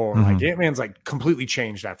or, like, Ant-Man's, like, completely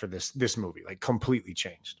changed after this movie. Like, completely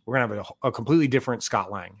changed. We're going to have a completely different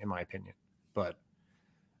Scott Lang, in my opinion. But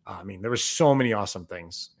I mean, there were so many awesome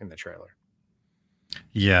things in the trailer.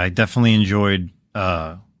 Yeah, I definitely enjoyed,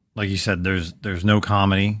 like you said, there's no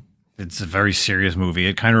comedy. It's a very serious movie.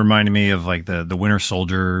 It kind of reminded me of like the Winter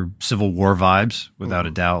Soldier Civil War vibes, without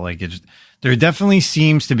a doubt. Like there definitely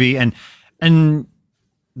seems to be, and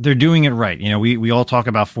they're doing it right. You know, we all talk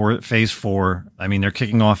about phase 4. I mean, they're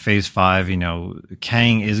kicking off phase 5. You know,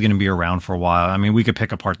 Kang is going to be around for a while. I mean, we could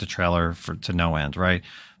pick apart the trailer to no end, right?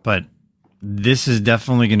 But this is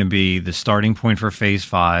definitely going to be the starting point for phase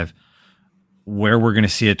 5, where we're going to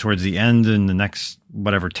see it towards the end in the next,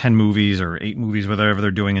 whatever, 10 movies or 8 movies, whatever they're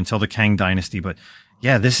doing until the Kang Dynasty. But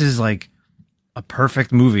yeah, this is like a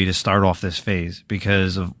perfect movie to start off this phase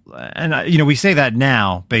because of, and you know, we say that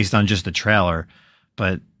now based on just the trailer,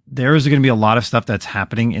 but there is going to be a lot of stuff that's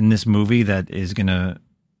happening in this movie that is going to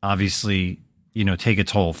obviously, you know, take a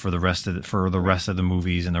toll for the rest of the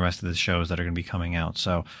movies and the rest of the shows that are going to be coming out.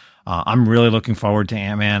 So I'm really looking forward to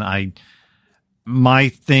Ant-Man. My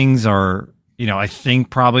things are, you know, I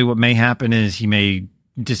think probably what may happen is he may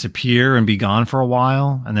disappear and be gone for a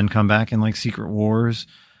while and then come back in like Secret Wars.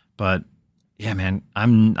 But yeah, man,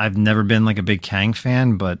 I've never been like a big Kang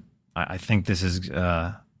fan, but I think this is,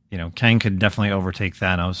 you know, Kang could definitely overtake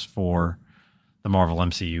Thanos for the Marvel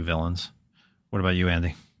MCU villains. What about you,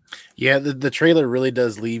 Andy? Yeah, the trailer really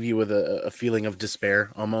does leave you with a feeling of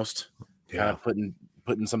despair, almost. Kind of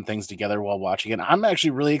putting some things together while watching it. I'm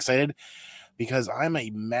actually really excited because I'm a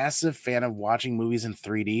massive fan of watching movies in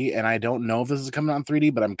 3D, and I don't know if this is coming out in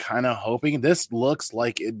 3D, but I'm kind of hoping. This looks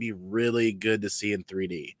like it'd be really good to see in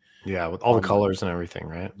 3D. Yeah, with all the colors and everything,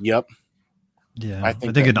 right? Yep. Yeah, I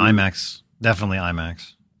think in IMAX, definitely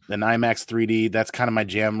IMAX. An IMAX 3D, that's kind of my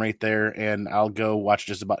jam right there, and I'll go watch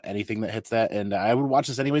just about anything that hits that, and I would watch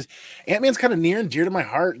this anyways. Ant-Man's kind of near and dear to my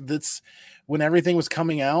heart. That's when everything was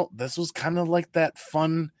coming out. This was kind of like that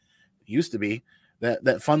fun, used to be,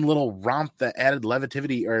 that fun little romp that added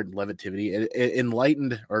levity, it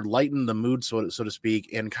enlightened or lightened the mood, so to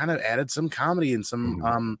speak, and kind of added some comedy and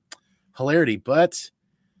some hilarity, but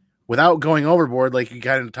without going overboard, like you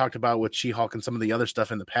kind of talked about with She-Hulk and some of the other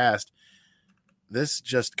stuff in the past. This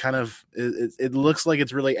just kind of it looks like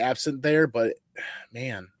it's really absent there, but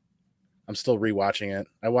man, I'm still rewatching it.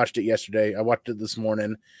 I watched it yesterday. I watched it this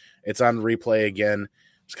morning. It's on replay again.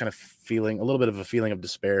 Just kind of feeling a little bit of a feeling of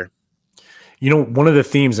despair. You know, one of the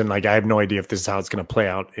themes, and like I have no idea if this is how it's going to play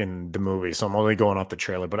out in the movie, so I'm only going off the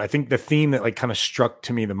trailer. But I think the theme that like kind of struck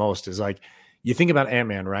to me the most is like you think about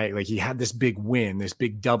Ant-Man, right? Like he had this big win, this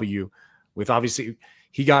big W, with obviously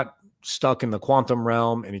he got stuck in the quantum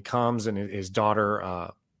realm, and he comes and his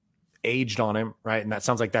daughter aged on him, right? And that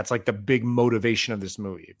sounds like that's like the big motivation of this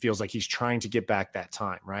movie. It feels like he's trying to get back that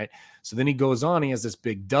time, right? So then he goes on, he has this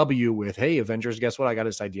big W with, hey, Avengers, guess what? I got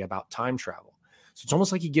this idea about time travel. So it's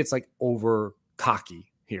almost like he gets like over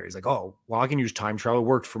cocky here. He's like, oh, well, I can use time travel. It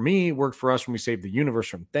worked for me, it worked for us when we saved the universe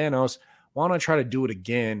from Thanos. Why don't I try to do it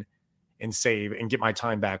again and save and get my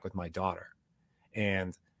time back with my daughter?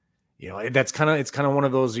 And you know, it's kind of one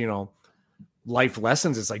of those, you know, life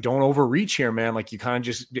lessons. It's like, don't overreach here, man. Like you kind of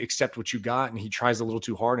just accept what you got. And he tries a little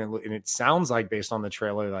too hard. And it sounds like based on the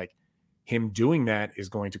trailer, like him doing that is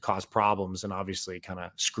going to cause problems and obviously kind of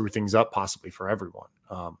screw things up possibly for everyone.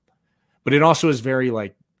 But it also is very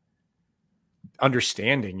like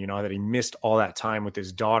understanding, you know, that he missed all that time with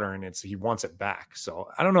his daughter and he wants it back. So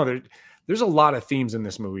I don't know. There's a lot of themes in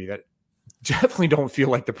this movie that definitely don't feel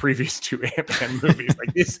like the previous two Ant-Man movies.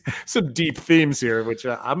 Like there's some deep themes here, which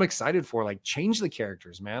I'm excited for. Like change the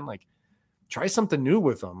characters, man. Like try something new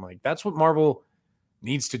with them. Like that's what Marvel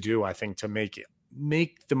needs to do, I think, to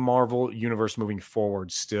make the Marvel universe moving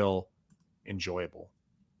forward still enjoyable.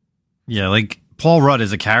 Yeah, like Paul Rudd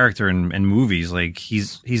is a character in movies. Like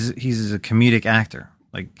he's a comedic actor.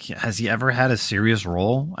 Like has he ever had a serious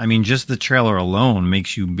role? I mean, just the trailer alone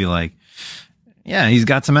makes you be like, yeah, he's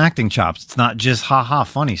got some acting chops. It's not just ha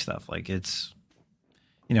funny stuff. Like it's,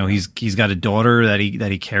 you know, he's got a daughter that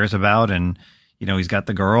he cares about, and you know he's got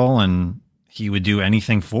the girl, and he would do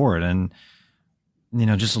anything for it. And you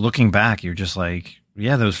know, just looking back, you're just like,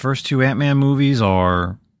 yeah, those first two Ant-Man movies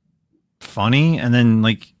are funny, and then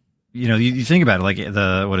like, you know, you think about it, like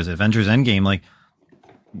Avengers Endgame, like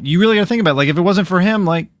you really got to think about it. Like if it wasn't for him,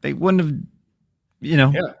 like they wouldn't have, you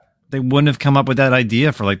know, they wouldn't have come up with that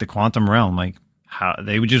idea for like the quantum realm. Like how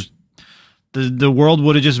they would just, the world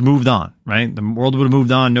would have just moved on, right? The world would have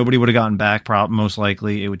moved on. Nobody would have gotten back, most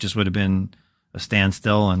likely. It would have been a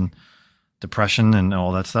standstill and depression and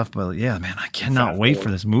all that stuff. But yeah, man, I cannot wait for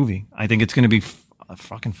this movie. I think it's going to be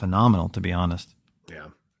fucking phenomenal, to be honest. Yeah.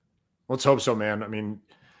 Let's hope so, man. I mean,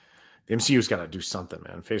 the MCU's got to do something,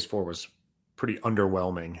 man. Phase 4 was pretty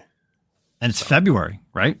underwhelming. And it's February,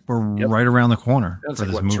 right? We're right around the corner for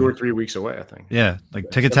this movie. 2 or 3 weeks away, I think. Yeah, like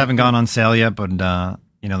tickets haven't gone on sale yet, but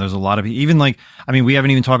you know, there's a lot of even like, I mean, we haven't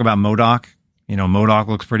even talked about MODOK. You know, MODOK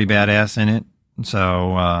looks pretty badass in it,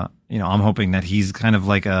 so you know, I'm hoping that he's kind of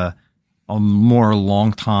like a more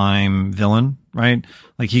long time villain, right?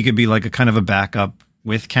 Like he could be like a kind of a backup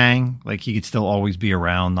with Kang. Like he could still always be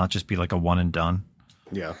around, not just be like a one and done.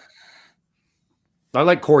 Yeah, I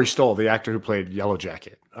like Corey Stoll, the actor who played Yellow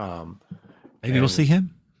Jacket. Maybe we'll see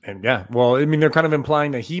him. And yeah, well, I mean, they're kind of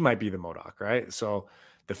implying that he might be the MODOK, right? So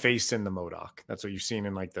the face in the MODOK. That's what you've seen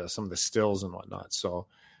in like some of the stills and whatnot. So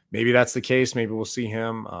maybe that's the case. Maybe we'll see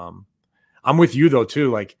him. I'm with you though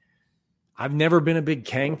too. Like I've never been a big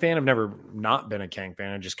Kang fan. I've never not been a Kang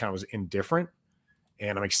fan. I just kind of was indifferent.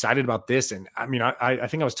 And I'm excited about this. And I mean, I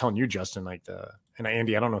think I was telling you, Justin, like and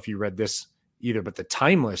Andy, I don't know if you read this either, but the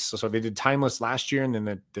Timeless. So they did Timeless last year and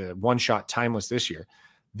then the one-shot Timeless this year.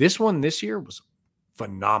 This one this year was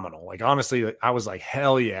phenomenal. Like, honestly, I was like,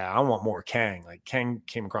 hell yeah, I want more Kang. Like, Kang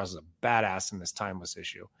came across as a badass in this Timeless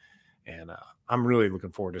issue. And I'm really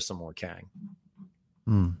looking forward to some more Kang.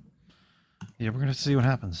 Yeah, we're going to see what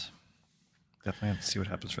happens. Definitely have to see what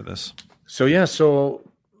happens for this. So, yeah,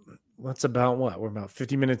 that's about what? We're about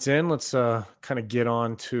 50 minutes in. Let's kind of get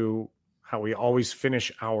on to how we always finish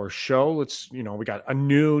our show. We got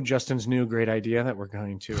Justin's new great idea that we're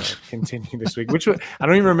going to continue this week, which I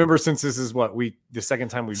don't even remember, since this is the second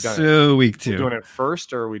time we've done it. So week 2. We're doing it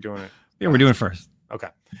first, or are we doing it? Yeah, we're doing it first. Okay.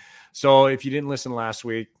 So if you didn't listen last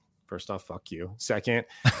week, first off, fuck you. Second,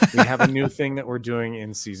 we have a new thing that we're doing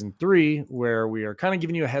in season 3, where we are kind of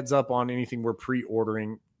giving you a heads up on anything we're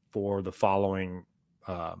pre-ordering for the following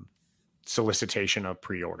solicitation of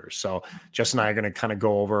pre-orders. So Jess and I are going to kind of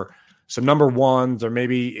go over some number ones, or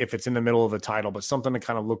maybe if it's in the middle of the title, but something to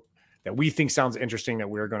kind of look that we think sounds interesting that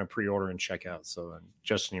we're going to pre-order and check out. So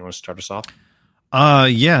Justin, you want to start us off?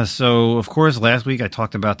 Yeah. So of course, last week I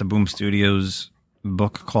talked about the Boom Studios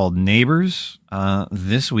book called Neighbors.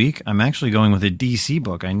 This week I'm actually going with a DC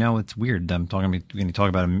book. I know it's weird. I'm going to talk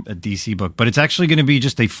about a DC book, but it's actually going to be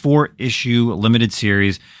just a 4-issue limited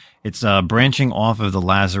series. It's branching off of the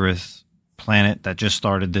Lazarus Planet that just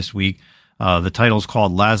started this week. The title is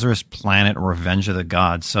called Lazarus Planet: Revenge of the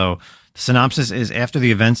Gods. So the synopsis is, after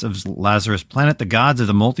the events of Lazarus Planet, the gods of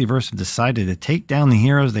the multiverse have decided to take down the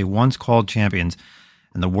heroes they once called champions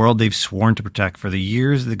and the world they've sworn to protect. For the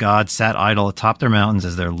years, the gods sat idle atop their mountains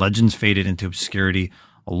as their legends faded into obscurity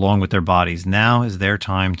along with their bodies. Now is their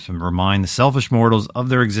time to remind the selfish mortals of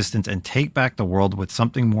their existence and take back the world with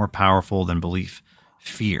something more powerful than belief: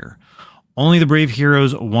 fear. Only the brave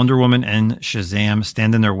heroes Wonder Woman and Shazam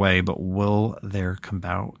stand in their way, but will their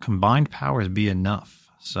combined powers be enough?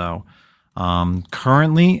 So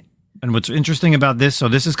currently, and what's interesting about this, so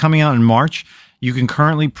this is coming out in March. You can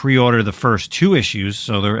currently pre-order the first 2 issues,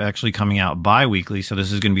 so they're actually coming out bi-weekly. So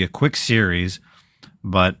this is going to be a quick series,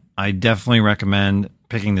 but I definitely recommend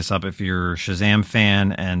picking this up if you're a Shazam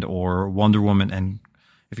fan and or Wonder Woman, and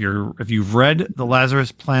if you've read the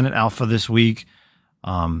Lazarus Planet Alpha this week.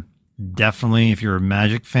 Definitely, if you're a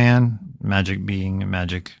Magic fan, Magic being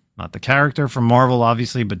Magic, not the character from Marvel,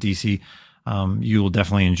 obviously, but DC, you will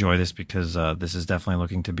definitely enjoy this, because this is definitely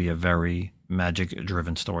looking to be a very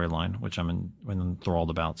Magic-driven storyline, which I'm enthralled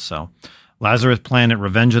about. So, Lazarus Planet: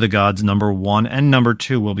 Revenge of the Gods #1 and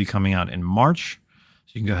 #2 will be coming out in March.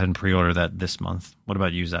 So you can go ahead and pre-order that this month. What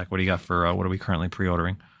about you, Zach? What do you got for what are we currently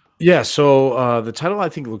pre-ordering? Yeah, so the title I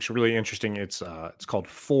think looks really interesting. It's called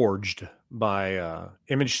Forged by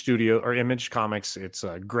Image Comics. It's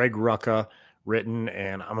Greg Rucka written,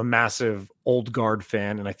 and I'm a massive Old Guard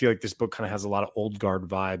fan, and I feel like this book kind of has a lot of Old Guard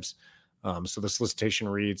vibes. So the solicitation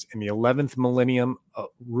reads: in the 11th millennium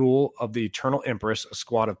rule of the Eternal Empress, a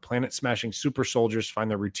squad of planet-smashing super soldiers find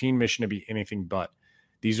their routine mission to be anything but.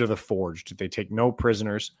 These are the Forged. They take no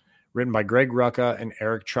prisoners. Written by Greg Rucka and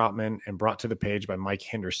Eric Trotman and brought to the page by Mike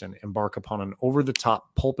Henderson, embark upon an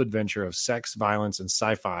over-the-top pulp adventure of sex, violence, and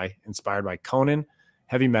sci-fi inspired by Conan,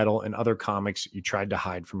 heavy metal, and other comics you tried to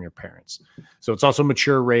hide from your parents. So it's also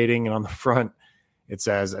mature rating, and on the front it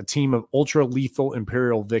says, a team of ultra-lethal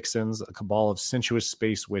Imperial vixens, a cabal of sensuous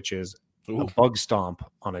space witches, a bug stomp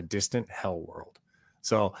on a distant hell world.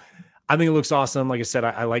 So I think it looks awesome. Like I said,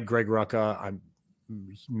 I like Greg Rucka. I'm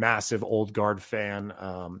massive Old Guard fan.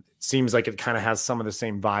 Seems like it kind of has some of the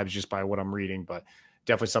same vibes just by what I'm reading, but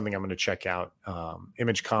definitely something I'm going to check out.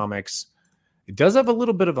 Image Comics. It does have a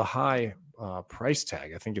little bit of a high price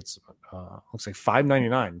tag. I think it's looks like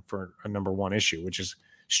 $5.99 for a #1 issue, which is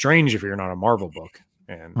strange if you're not a Marvel book.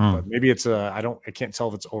 And but maybe it's I can't tell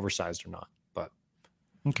if it's oversized or not. But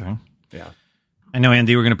okay, yeah. I know,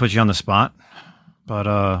 Andy, we're going to put you on the spot, but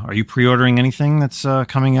are you pre-ordering anything that's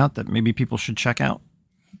coming out that maybe people should check out?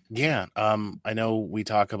 Yeah, I know we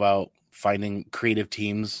talk about finding creative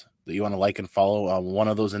teams that you want to like and follow. One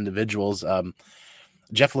of those individuals,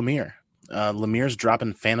 Jeff Lemire. Lemire's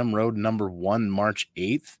dropping Phantom Road #1 March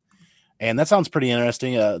 8th, and that sounds pretty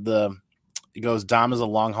interesting. It goes, Dom is a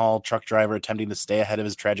long-haul truck driver attempting to stay ahead of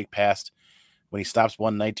his tragic past. When he stops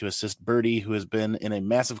one night to assist Birdie, who has been in a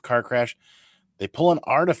massive car crash, they pull an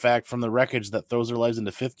artifact from the wreckage that throws their lives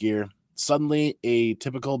into fifth gear. Suddenly, a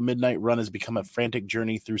typical midnight run has become a frantic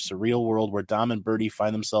journey through a surreal world where Dom and Birdie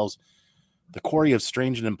find themselves the quarry of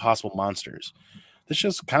strange and impossible monsters. This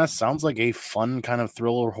just kind of sounds like a fun kind of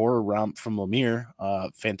thriller horror romp from Lemire.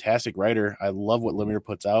 Fantastic writer. I love what Lemire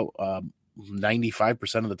puts out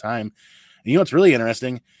 95% of the time. And you know what's really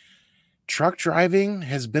interesting? Truck driving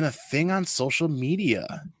has been a thing on social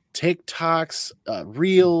media. TikToks,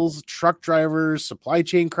 Reels, truck drivers, supply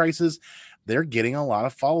chain crisis. They're getting a lot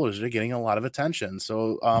of followers. They're getting a lot of attention.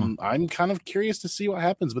 So I'm kind of curious to see what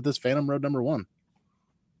happens with this Phantom Road #1.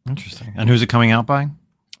 Interesting. And who's it coming out by?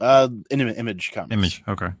 Image Comics. Image.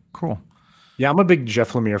 Okay, cool. Yeah, I'm a big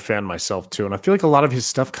Jeff Lemire fan myself too, and I feel like a lot of his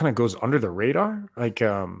stuff kind of goes under the radar. Like,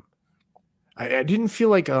 I didn't feel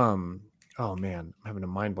like oh man, I'm having a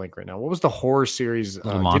mind blank right now. What was the horror series?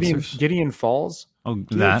 Little Monsters. Gideon Falls. Oh,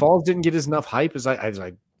 Gideon that. Falls didn't get enough hype as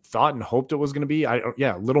I thought and hoped it was going to be.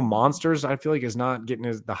 Little Monsters, I feel like is not getting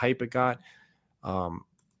the hype it got.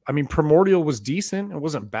 I mean, Primordial was decent. It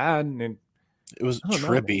wasn't bad, and it was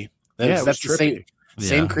trippy. That's the trippy.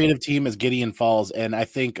 Same creative team as Gideon Falls, and I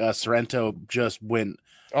think Sorrento just went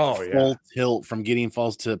full tilt from Gideon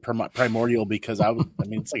Falls to Primordial because I mean,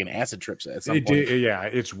 it's like an acid trip at some point. Yeah,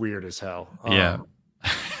 it's weird as hell. Yeah.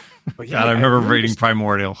 But God, I remember reading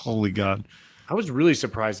Primordial. Holy God. I was really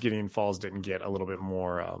surprised Gideon Falls didn't get a little bit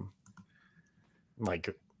more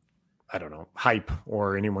I don't know, hype,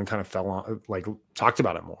 or anyone kind of fell on, talked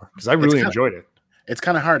about it more, because I really enjoyed it. It's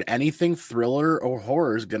kind of hard. Anything thriller or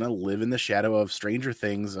horror is going to live in the shadow of Stranger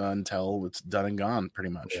Things until it's done and gone, pretty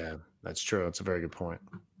much. Yeah, that's true. That's a very good point.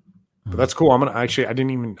 But that's cool. I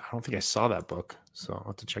don't think I saw that book, so I'll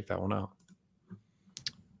have to check that one out.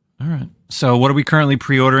 All right. So what are we currently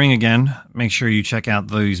pre-ordering? Again, make sure you check out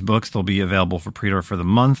these books. They'll be available for pre-order for the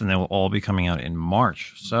month, and they will all be coming out in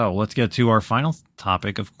March. So let's get to our final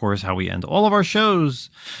topic, of course, how we end all of our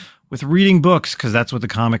shows with reading books, because that's what the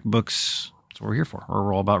comic books, that's what we're here for.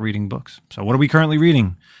 We're all about reading books. So what are we currently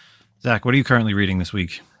reading? Zach, what are you currently reading this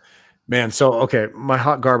week? Man, so, okay, my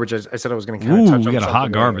hot garbage, I said I was going to kind of touch on. We got a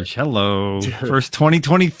hot garbage. Hello. Dude. First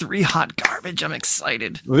 2023 hot garbage. I'm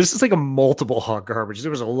excited. Well, this is like a multiple hot garbage.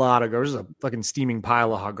 There was a lot of garbage. There's a fucking steaming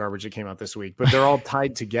pile of hot garbage that came out this week, but they're all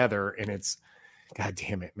tied together, and it's, God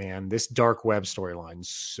damn it, man. This dark web storyline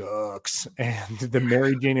sucks. And the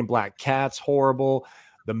Mary Jane and Black Cat's horrible.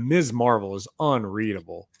 The Ms. Marvel is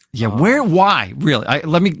unreadable. Yeah, why? Really?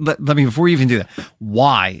 Let me before you even do that.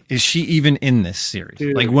 Why is she even in this series?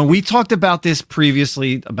 Dude. Like, when we talked about this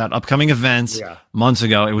previously about upcoming events months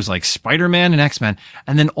ago, it was like Spider-Man and X-Men,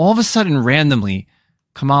 and then all of a sudden, randomly,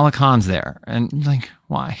 Kamala Khan's there, and like,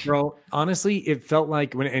 why? Bro, honestly, it felt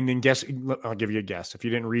like I'll give you a guess. If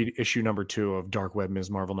you didn't read issue number 2 of Dark Web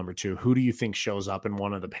Ms. Marvel number 2, who do you think shows up in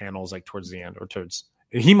one of the panels, like towards the end, or towards?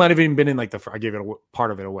 He might have even been in I gave it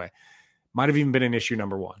part of it away. Might have even been in issue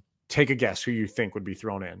number 1. Take a guess who you think would be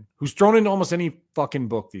thrown in. Who's thrown into almost any fucking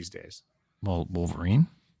book these days? Well, Wolverine?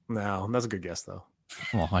 No, that's a good guess, though.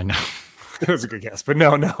 Well, I know. That was a good guess, but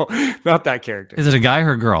no, not that character. Is it a guy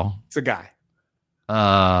or a girl? It's a guy.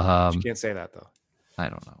 You can't say that, though. I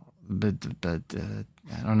don't know. But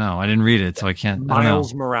I don't know. I didn't read it, so I can't.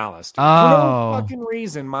 Miles Morales. Dude. For no fucking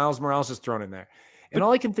reason, Miles Morales is thrown in there. And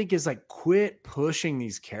all I can think is, like, quit pushing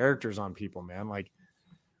these characters on people, man. Like,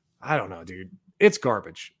 I don't know, dude. It's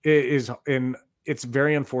garbage. It is, and it's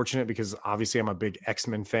very unfortunate because obviously I'm a big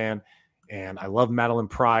X-Men fan, and I love Madeline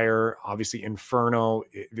Pryor. Obviously, Inferno.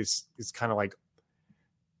 It's kind of like,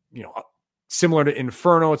 similar to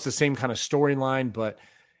Inferno. It's the same kind of storyline, but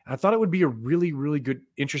I thought it would be a really, really good,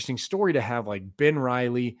 interesting story to have like Ben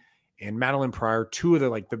Reilly and Madeline Pryor, two of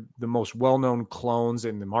the most well-known clones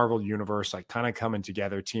in the Marvel universe, like kind of coming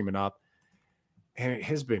together, teaming up. And it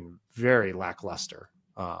has been very lackluster.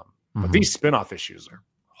 But these spinoff issues are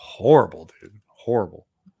horrible, dude. Horrible.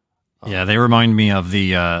 Yeah, they remind me of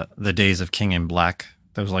the days of King in Black.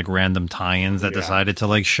 Those like random tie-ins that decided to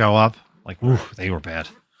like show up. Like, whew, they were bad.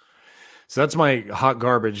 So that's my hot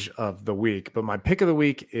garbage of the week. But my pick of the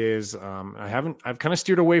week is I've kind of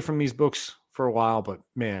steered away from these books for a while, but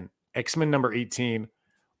man, X-Men number 18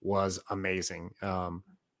 was amazing. I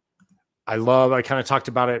kind of talked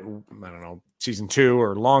about it, I don't know, season 2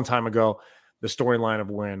 or a long time ago, the storyline of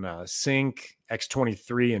when Sync,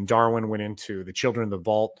 X-23, and Darwin went into the Children of the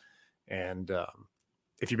Vault. And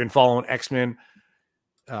if you've been following X-Men,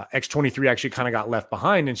 X-23 actually kind of got left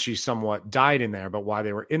behind and she somewhat died in there. But while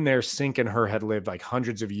they were in there, Sync and her had lived like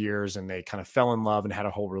hundreds of years and they kind of fell in love and had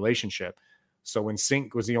a whole relationship. So when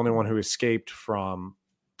Sync was the only one who escaped from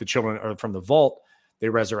the children or from the vault, they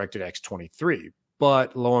resurrected X-23.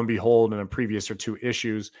 But lo and behold, in a previous or 2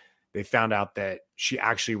 issues, they found out that she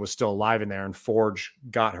actually was still alive in there and Forge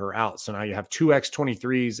got her out. So now you have 2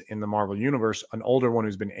 X-23s in the Marvel universe, an older one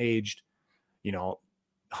who's been aged,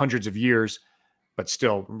 hundreds of years, but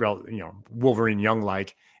still, Wolverine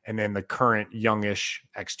young-like, and then the current youngish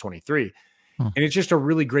X-23. And it's just a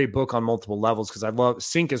really great book on multiple levels because I love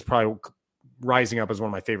Sync is probably rising up as one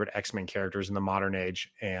of my favorite X-Men characters in the modern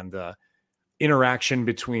age, and the interaction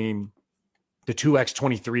between the 2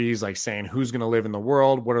 X-23s, like saying who's going to live in the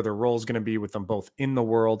world, what are their roles going to be with them both in the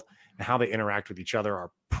world, and how they interact with each other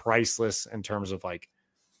are priceless in terms of like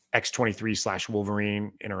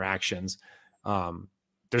X-23/Wolverine interactions.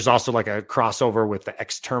 there's also like a crossover with the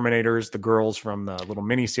Exterminators, the girls from the little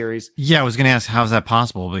mini series. Yeah, I was going to ask, how's that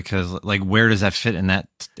possible? Because like, where does that fit in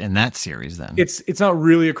that series then? It's not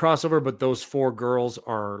really a crossover, but those 4 girls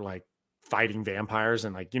are like fighting vampires,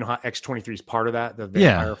 and like, you know how X-23 is part of that, the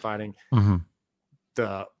vampire fighting. Mm-hmm.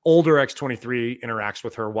 The older X-23 interacts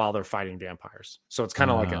with her while they're fighting vampires, so it's kind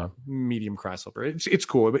of like a medium crossover. It's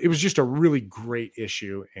cool. It was just a really great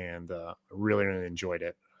issue, and really enjoyed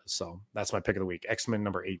it. So that's my pick of the week. X-Men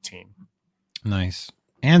number 18. Nice.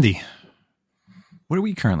 Andy, what are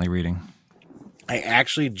we currently reading? I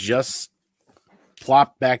actually just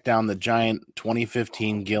plopped back down the giant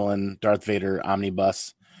 2015 Gillen Darth Vader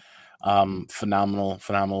omnibus.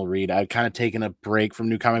 Phenomenal read. I've kind of taken a break from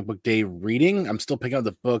New Comic Book Day reading. I'm still picking up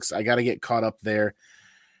the books. I got to get caught up there,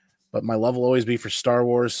 but my love will always be for Star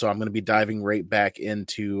Wars, so I'm going to be diving right back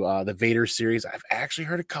into the Vader series. I've actually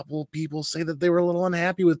heard a couple of people say that they were a little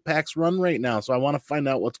unhappy with Pax Run right now, so I want to find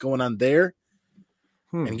out what's going on there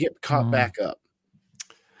and get caught back up.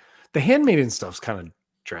 The Handmaiden stuff's kind of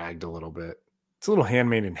dragged a little bit. It's a little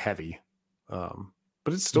Handmaiden heavy, but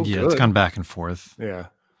it's still good. It's gone back and forth. Yeah.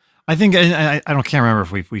 I think I can't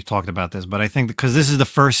remember if we've talked about this, but I think because this is the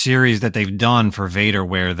first series that they've done for Vader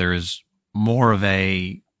where there's more of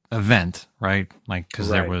a event, right? Like because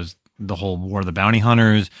there was the whole War of the Bounty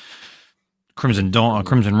Hunters, Crimson Dawn,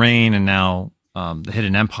 Crimson Reign, and now the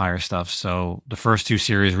Hidden Empire stuff. So the first 2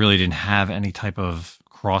 series really didn't have any type of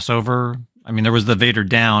crossover. I mean, there was the Vader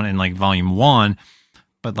Down in like Volume 1,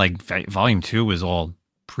 but like Volume 2 was all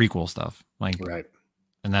prequel stuff. Like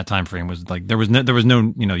and that time frame was like there was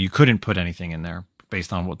no you couldn't put anything in there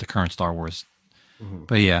based on what the current Star Wars.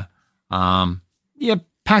 But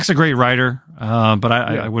Pack's a great writer, but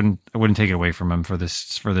I wouldn't take it away from him for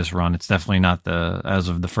this run. It's definitely not as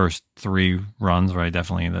of the first 3 runs, right?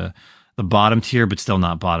 Definitely the bottom tier, but still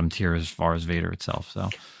not bottom tier as far as Vader itself. So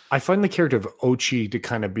I find the character of Ochi to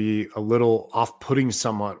kind of be a little off-putting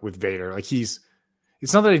somewhat with Vader. Like it's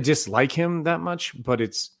not that I dislike him that much, but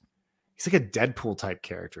he's like a Deadpool type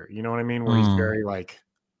character. You know what I mean? Where he's very like,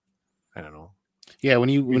 I don't know. Yeah. When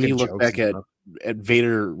you look back at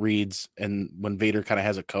Vader reads, and when Vader kind of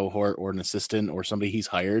has a cohort or an assistant or somebody he's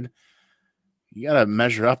hired, you got to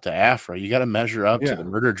measure up to Afra. You got to measure up to the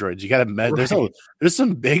murder droids. You got to there's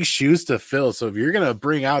some big shoes to fill. So if you're going to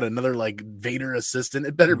bring out another like Vader assistant,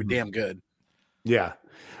 it better be damn good. Yeah.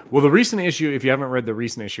 Well, the recent issue, if you haven't read the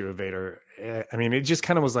recent issue of Vader, I mean, it just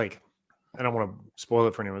kind of was like, I don't want to spoil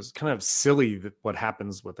it for anyone. It was kind of silly that what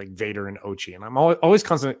happens with like Vader and Ochi. And I'm always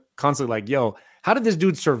constantly like, yo, how did this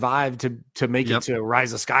dude survive to make it to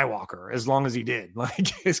Rise of Skywalker as long as he did?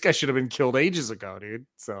 Like this guy should have been killed ages ago, dude.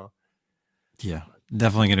 So yeah,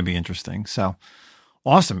 definitely going to be interesting. So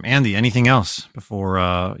awesome. Andy, anything else before,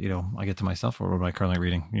 I get to myself, or what am I currently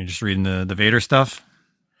reading? You're just reading the Vader stuff?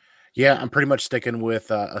 Yeah, I'm pretty much sticking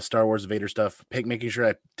with a Star Wars Vader stuff. Making sure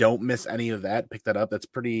I don't miss any of that. Pick that up. That's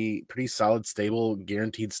pretty solid, stable,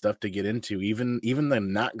 guaranteed stuff to get into. Even the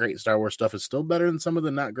not great Star Wars stuff is still better than some of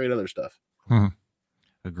the not great other stuff.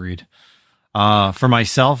 Agreed. For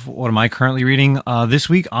myself, what am I currently reading this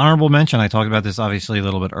week? Honorable mention. I talked about this obviously a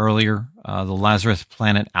little bit earlier. The Lazarus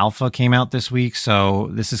Planet Alpha came out this week, so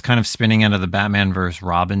this is kind of spinning out of the Batman vs.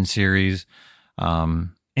 Robin series.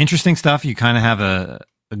 Interesting stuff. You kind of have a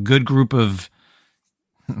good group of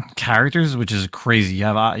characters, which is crazy. You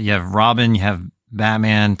have Robin, you have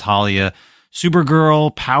Batman, Talia,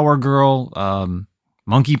 Supergirl, Power Girl,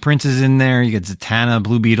 Monkey Prince is in there. You get Zatanna,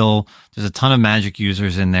 Blue Beetle. There's a ton of magic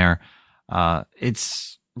users in there.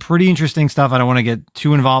 It's pretty interesting stuff. I don't want to get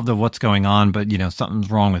too involved of what's going on, but something's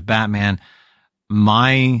wrong with Batman.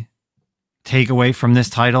 My takeaway from this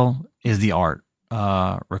title is the art.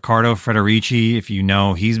 Riccardo Federici, if you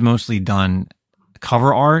know, he's mostly done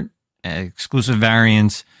cover art, exclusive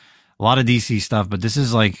variants, a lot of DC stuff, but this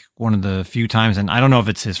is like one of the few times, and I don't know if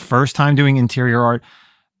it's his first time doing interior art,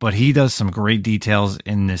 but he does some great details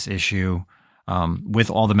in this issue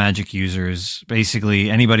with all the magic users.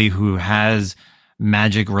 Basically, anybody who has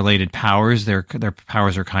magic related powers, their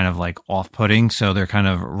powers are kind of like off-putting, so they're kind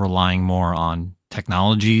of relying more on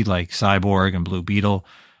technology like Cyborg and Blue Beetle.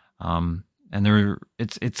 And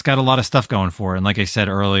it's got a lot of stuff going for it. And like I said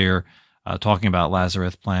earlier, talking about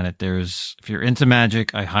Lazarus Planet, if you're into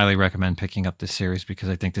magic, I highly recommend picking up this series because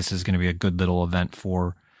I think this is going to be a good little event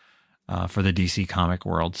for the DC comic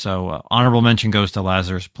world. So honorable mention goes to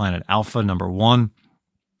Lazarus Planet Alpha #1.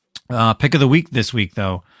 Pick of the week this week,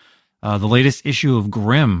 though, the latest issue of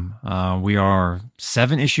Grimm. We are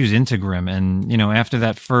 7 issues into Grimm, and after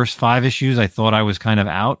that first 5 issues, I thought I was kind of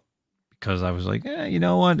out because I was like, you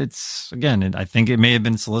know what? I think it may have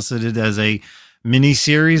been solicited as a mini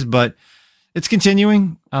series, but it's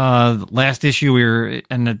continuing. Last issue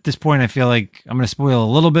and at this point I feel like I'm going to spoil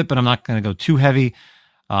a little bit, but I'm not going to go too heavy.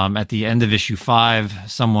 At the end of issue 5,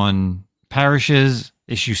 someone perishes.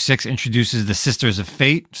 Issue 6 introduces the Sisters of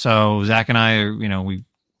Fate. So Zach and I, we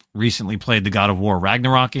recently played the God of War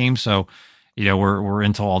Ragnarok game, so we're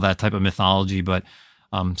into all that type of mythology. But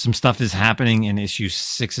some stuff is happening in issue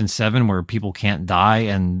 6 and 7 where people can't die,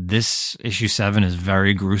 and this issue 7 is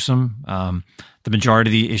very gruesome. The majority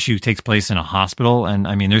of the issue takes place in a hospital, and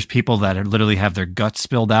I mean, there's people that literally have their guts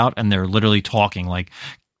spilled out, and they're literally talking, like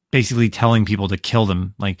basically telling people to kill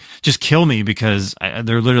them, like just kill me, because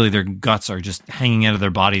they're literally, their guts are just hanging out of their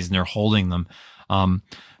bodies and they're holding them.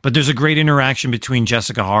 But there's a great interaction between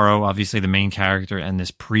Jessica Harrow, obviously the main character, and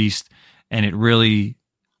this priest, and it really,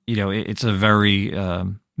 it's a very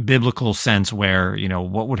biblical sense where,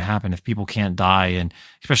 what would happen if people can't die, and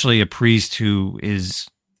especially a priest who is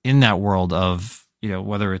in that world of,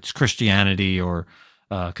 whether it's Christianity or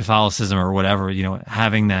Catholicism or whatever,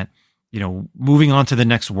 having that, moving on to the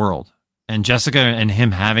next world. And Jessica and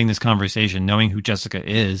him having this conversation, knowing who Jessica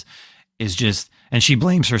is just, and she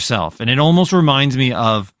blames herself. And it almost reminds me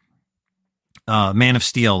of Man of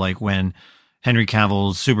Steel, like when Henry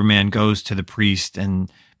Cavill's Superman goes to the priest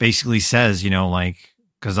and basically says,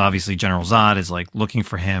 because obviously General Zod is like looking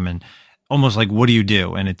for him, and almost like, what do you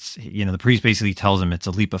do? And it's, the priest basically tells him it's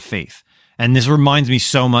a leap of faith. And this reminds me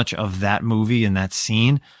so much of that movie and that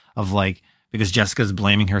scene of like, because Jessica's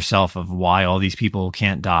blaming herself of why all these people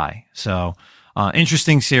can't die. So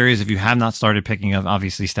interesting series. If you have not started picking up,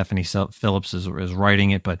 obviously Stephanie Phillips is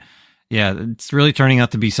writing it, but yeah, it's really turning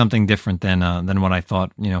out to be something different than what I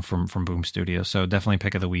thought, from Boom Studios. So definitely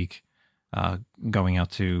pick of the week, going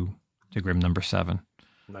out to Grimm number 7.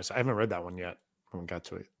 Nice. I haven't read that one yet. I haven't got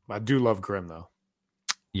to it. I do love Grimm though.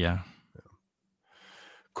 Yeah.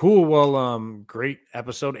 Cool. Well, great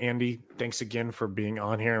episode, Andy. Thanks again for being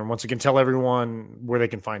on here. And once again, tell everyone where they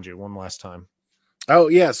can find you one last time. Oh,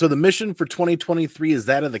 yeah. So the mission for 2023 is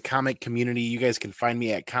that of the comic community. You guys can find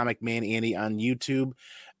me at ComicManAndy on YouTube.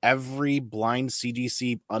 Every blind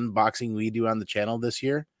CGC unboxing we do on the channel this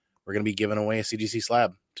year, we're going to be giving away a CGC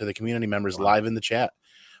slab to the community members live in the chat.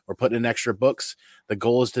 We're putting in extra books. The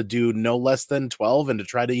goal is to do no less than 12 and to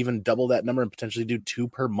try to even double that number and potentially do 2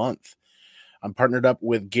 per month. I'm partnered up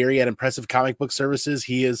with Gary at Impressive Comic Book Services.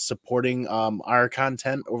 He is supporting our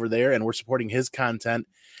content over there, and we're supporting his content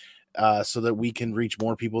so that we can reach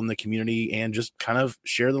more people in the community and just kind of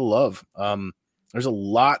share the love. There's a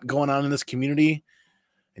lot going on in this community,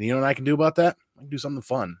 and you know what I can do about that? I can do something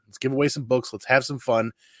fun. Let's give away some books. Let's have some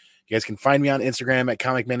fun. You guys can find me on Instagram at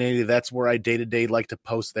ComicManAndy. That's where I day-to-day like to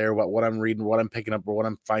post there what I'm reading, what I'm picking up, or what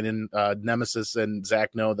I'm finding. Nemesis and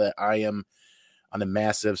Zach know that I am on a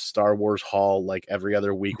massive Star Wars haul like every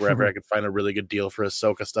other week, wherever I can find a really good deal for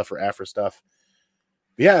Ahsoka stuff or Afra stuff.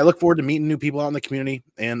 But yeah, I look forward to meeting new people out in the community,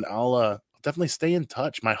 and I'll definitely stay in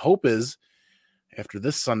touch. My hope is after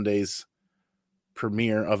this Sunday's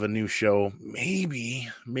premiere of a new show, maybe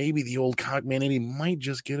the old ComicManAndy might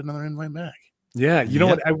just get another invite back. Yeah, you know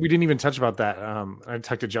what? We didn't even touch about that. I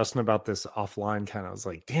talked to Justin about this offline. Kind of, I was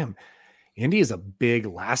like, "Damn, Andy is a big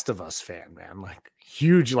Last of Us fan, man. Like,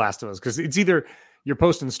 huge Last of Us. Because it's either you're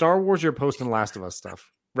posting Star Wars or you're posting Last of Us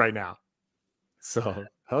stuff right now. So,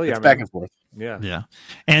 hell yeah, it's back and forth. Yeah, yeah.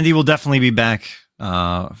 Andy will definitely be back.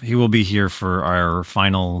 He will be here for our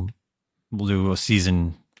final. We'll do a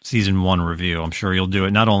season 1 review. I'm sure you'll do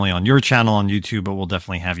it not only on your channel on YouTube, but we'll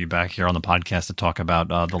definitely have you back here on the podcast to talk about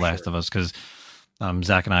The Last of Us, because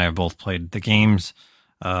Zach and I have both played the games.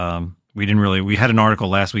 We had an article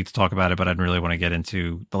last week to talk about it, but I didn't really want to get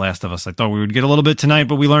into The Last of Us. I thought we would get a little bit tonight,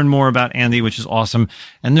 but we learned more about Andy, which is awesome.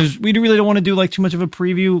 And we really don't want to do like too much of a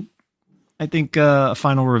preview. I think a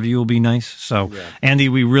final review will be nice. So yeah. Andy,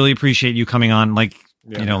 we really appreciate you coming on. Like,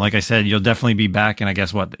 like I said, you'll definitely be back in, I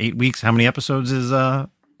guess, 8 weeks? How many episodes is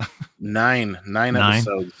 9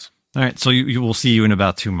 episodes. All right. So you will see you in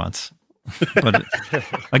about 2 months. But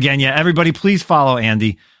again, yeah, everybody please follow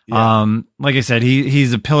Andy. Yeah. Like I said,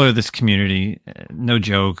 he's a pillar of this community, no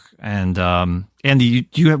joke. And Andy,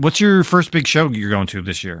 what's your first big show you're going to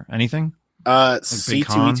this year? Anything?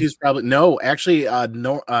 C2E2 is probably no. Actually,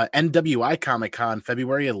 NWI Comic Con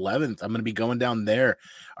February 11th. I'm going to be going down there.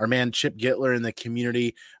 Our man Chip Gittler in the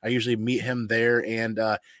community. I usually meet him there, and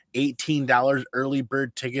 $18 early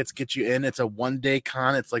bird tickets get you in. It's a 1-day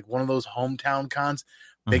con. It's like one of those hometown cons.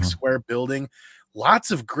 Big square building.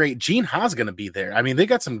 Lots of great. Gene Ha's going to be there. I mean, they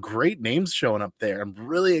got some great names showing up there. I'm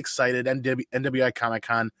really excited. NWI Comic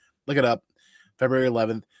Con. Look it up. February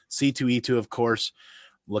 11th. C2E2, of course.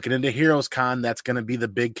 Looking into Heroes Con. That's going to be the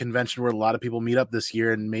big convention where a lot of people meet up this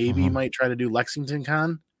year, and maybe might try to do Lexington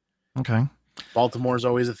Con. Okay. Baltimore is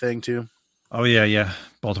always a thing too. Oh yeah.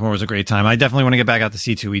 Baltimore was a great time. I definitely want to get back out to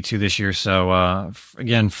C2E2 this year. So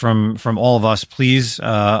again, from all of us, please,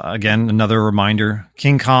 again, another reminder,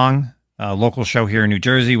 King Kong, local show here in New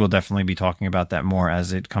Jersey. We'll definitely be talking about that more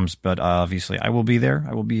as it comes. But obviously, I will be there.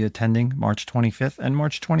 I will be attending March 25th and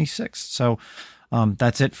March 26th. So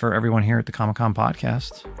that's it for everyone here at the Comic-Con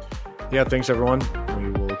podcast. Yeah, thanks everyone.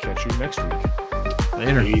 We will catch you next week.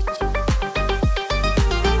 Later. Peace.